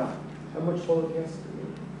rather not. How much folic acid do you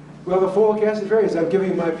need? Well, the folic acid varies. I'm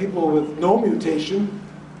giving my people with no mutation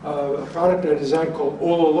a product I designed called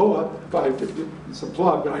Ololoa. It's a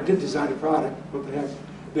plug, but I did design a product, what the heck,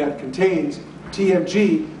 that contains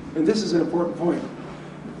TMG, and this is an important point.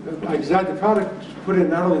 I designed the product to put in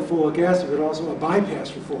not only folic acid, but also a bypass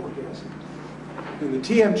for folic acid. And the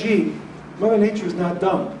TMG, Mother Nature is not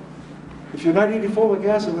dumb. If you're not eating folic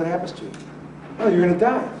acid, what happens to you? Oh, you're going to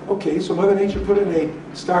die. Okay, so Mother Nature put in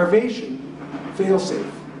a starvation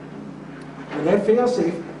fail-safe. And that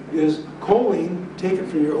fail-safe is choline taken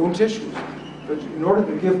from your own tissues. But in order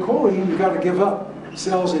to give choline, you've got to give up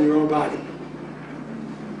cells in your own body.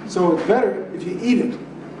 So it's better if you eat it.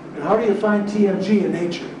 And how do you find TMG in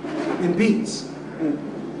nature? In beets. And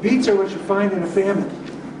beets are what you find in a famine.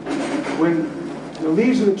 When the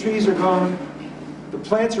leaves of the trees are gone, the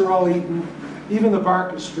plants are all eaten, even the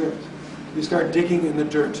bark is stripped. You start digging in the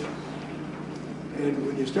dirt. And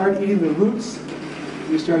when you start eating the roots,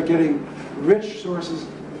 you start getting rich sources of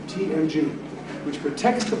TMG, which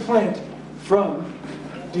protects the plant from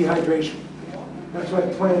dehydration. That's why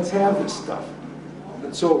plants have this stuff.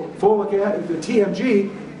 And so folic acid, the TMG,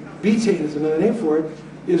 betaine is another name for it,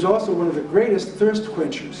 is also one of the greatest thirst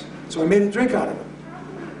quenchers. So I made a drink out of it.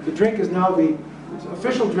 The drink is now the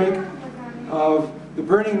official drink of the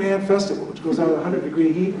Burning Man Festival, which goes on at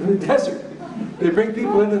 100-degree heat in the desert. They bring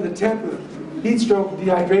people into the tent with heat stroke,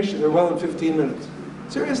 dehydration. They're well in 15 minutes.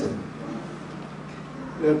 Seriously.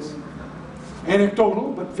 That's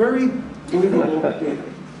anecdotal, but very believable data.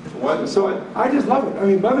 So I just love it. I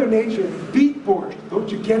mean, Mother Nature, beet borscht. Don't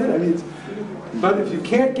you get it? I mean, but if you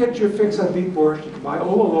can't get your fix on beet borscht, you can buy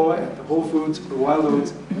Ololoa at the Whole Foods or Wild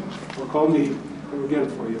Oats, or call me, and we'll get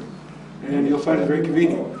it for you. And you'll find it very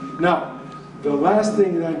convenient. Now, the last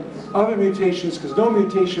thing then, other mutations, because no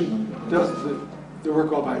mutation does the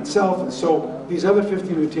work all by itself, and so these other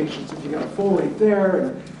 50 mutations, if you got a folate there,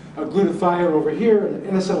 and a glutathione over here, and an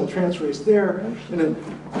N-acetyltransferase there, and then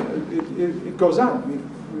it goes on. I mean,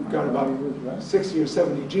 we've got about 60 or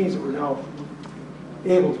 70 genes that we're now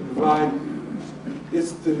able to provide.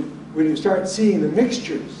 It's when you start seeing the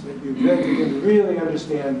mixtures that you then begin to really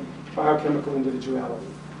understand biochemical individuality.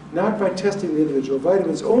 Not by testing the individual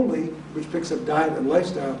vitamins only, which picks up diet and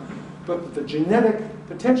lifestyle, but the genetic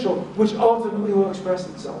potential, which ultimately will express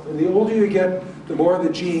itself. And the older you get, the more the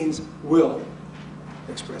genes will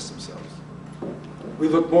express themselves. We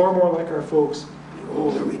look more and more like our folks the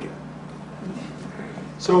older we get.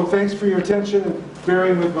 So thanks for your attention and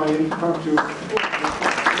bearing with my impromptu.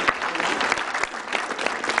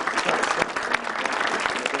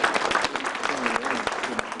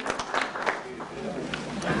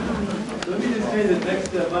 Let me just say that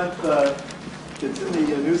next month, it's in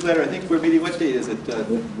the newsletter. I think we're meeting, what date is it?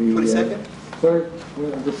 22nd?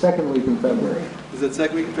 The second week in February. Is it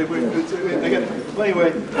second week in February? Well,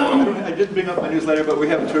 anyway, I didn't bring up my newsletter, but we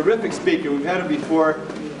have a terrific speaker. We've had him before.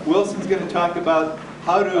 Wilson's going to talk about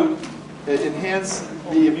how to enhance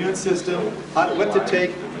the immune system, what to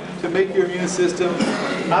take to make your immune system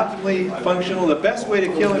optimally functional. The best way to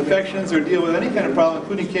kill infections or deal with any kind of problem,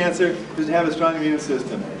 including cancer, is to have a strong immune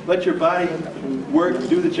system. Let your body work,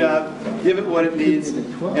 do the job, give it what it needs,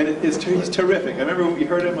 and he's terrific. I remember when we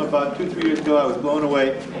heard him about 2-3 years ago, I was blown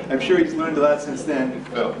away. I'm sure he's learned a lot since then.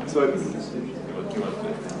 So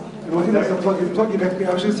Well, he must have plugged you back.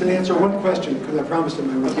 I was just going to answer one question because I promised him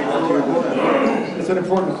I would get back to you. It's an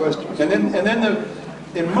important question. And then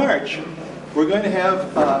in March, we're going to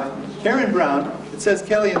have Karen Brown. It says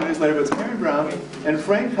Kelly in the newsletter, but it's Karen Brown and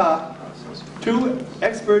Frank Hopp, two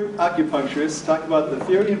expert acupuncturists, talk about the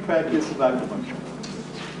theory and practice of acupuncture.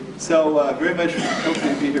 So very much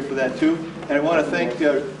hopefully to be here for that too. And I want to thank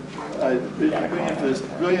Richard Kunin for this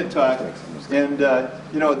brilliant talk. And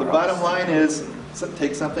you know, the bottom line is,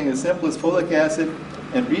 take something as simple as folic acid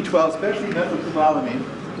and B12, especially methylcobalamin,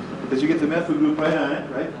 because you get the methyl group right on it,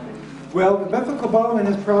 right? Well, the methylcobalamin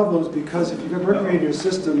has problems because if you've got mercury in your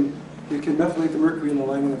system, it can methylate the mercury in the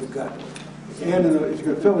lining of the gut. And if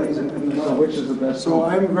you've got fillings in the mouth. Which is the best? So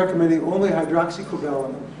I'm recommending only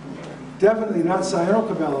hydroxycobalamin. Definitely not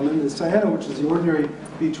cyanocobalamin. The cyano, which is the ordinary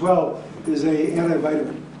B12, is an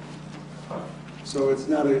antivitamin. So it's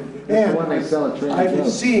not a... And I've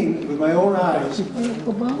seen with my own eyes,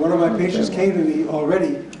 one of my patients came to me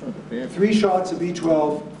already, 3 shots of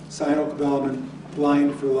B12, cyanocobalamin,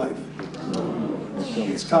 blind for life.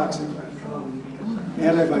 It's toxic.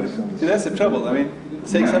 Antivitamin. See, that's the trouble. I mean,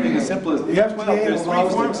 take something as simple as B12. There's 3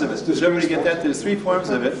 forms of it. Does everybody get that? There's 3 forms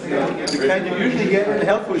of it. The kind you usually get in the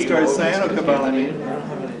health food store is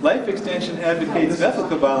cyanocobalamin. Life Extension advocates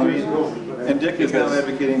methylcobalamin. And Dick is now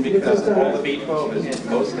advocating because all the B12 is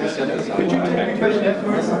mostly synthesized. Could you take question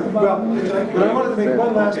afterwards? Well, but I wanted to make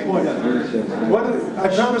one last point.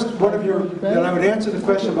 I promised one of you that I would answer the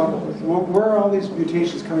question about where are all these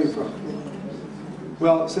mutations coming from.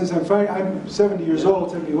 Well, since I'm 70 years old,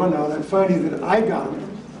 71 now, and I'm finding that I got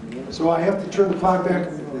them. So I have to turn the clock back.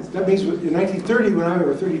 That means in 1930,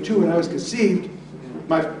 or 32, when I was conceived,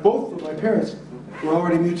 both of my parents were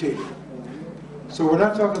already mutated. So we're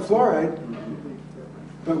not talking fluoride,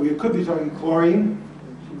 but we could be talking chlorine.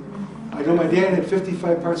 I know my dad had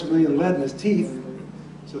 55 parts per million lead in his teeth,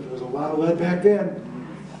 so there was a lot of lead back then.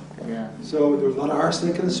 Yeah. So there was a lot of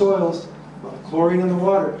arsenic in the soils, a lot of chlorine in the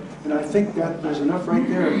water, and I think that there's enough right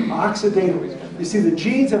there. Oxidative. You see, the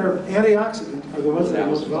genes that are antioxidant are the ones that are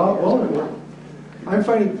most vulnerable. I'm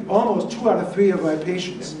finding almost 2 out of 3 of my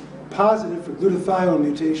patients positive for glutathione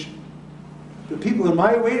mutation. The people in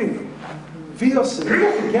my waiting room feel sick,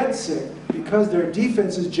 get sick, because their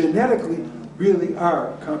defenses genetically really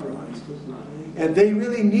are compromised. And they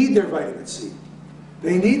really need their vitamin C.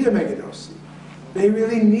 They need their megadose C. They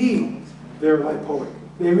really need their lipoic.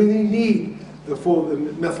 They really need the full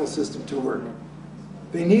methyl system to work.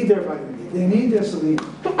 They need their vitamin D. They need their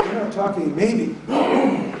selenium. We're not talking maybe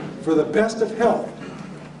for the best of health.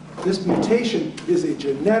 This mutation is a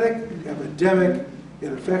genetic epidemic.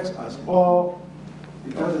 It affects us all.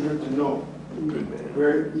 It doesn't hurt to know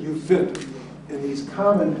where you fit in these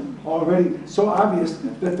common, already so obvious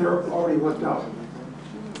that they're already worked out.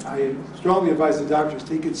 I strongly advise the doctors,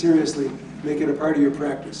 take it seriously, make it a part of your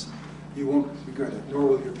practice. You won't regret it, nor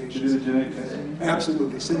will your patients. Do the genetic testing?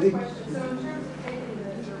 Absolutely. Cindy? So in terms of taking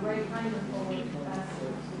the right kind of folic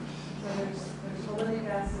acid, so there's folinic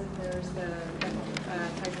acid, there's the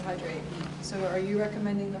hydrohydrate. So are you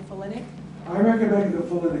recommending the folinic? I'm recommending the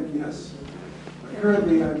folinic, yes.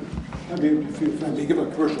 Currently, I mean, if I may give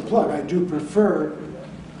a commercial plug, I do prefer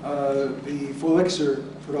the Folixer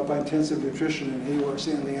put up by Intensive Nutrition in Hayward,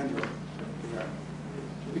 San Leandro.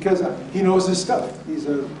 Because he knows his stuff. He's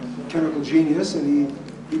a chemical genius, and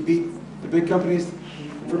he beat the big companies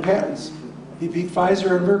for patents. He beat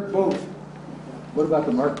Pfizer and Merck both. What about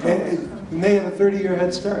the Merck product? And they had a 30-year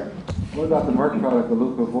head start. What about the Merck product, the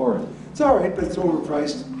leucovorin? It's all right, but it's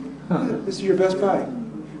overpriced. This is your best buy.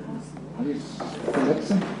 How do you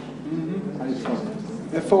Folixor? How do you spell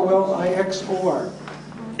it? Folixor.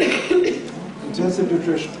 Intensive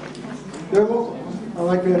Nutrition. They're local. I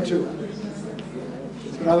like that too.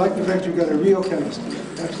 But I like the fact you've got a real chemist,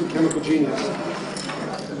 absolute chemical genius.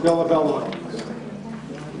 Bella Bella.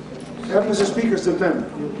 After the speaker sometime.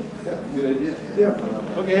 Good idea.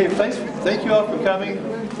 Yeah. Okay, thank you all for coming.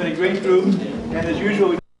 It's been a great group. And as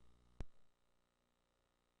usual,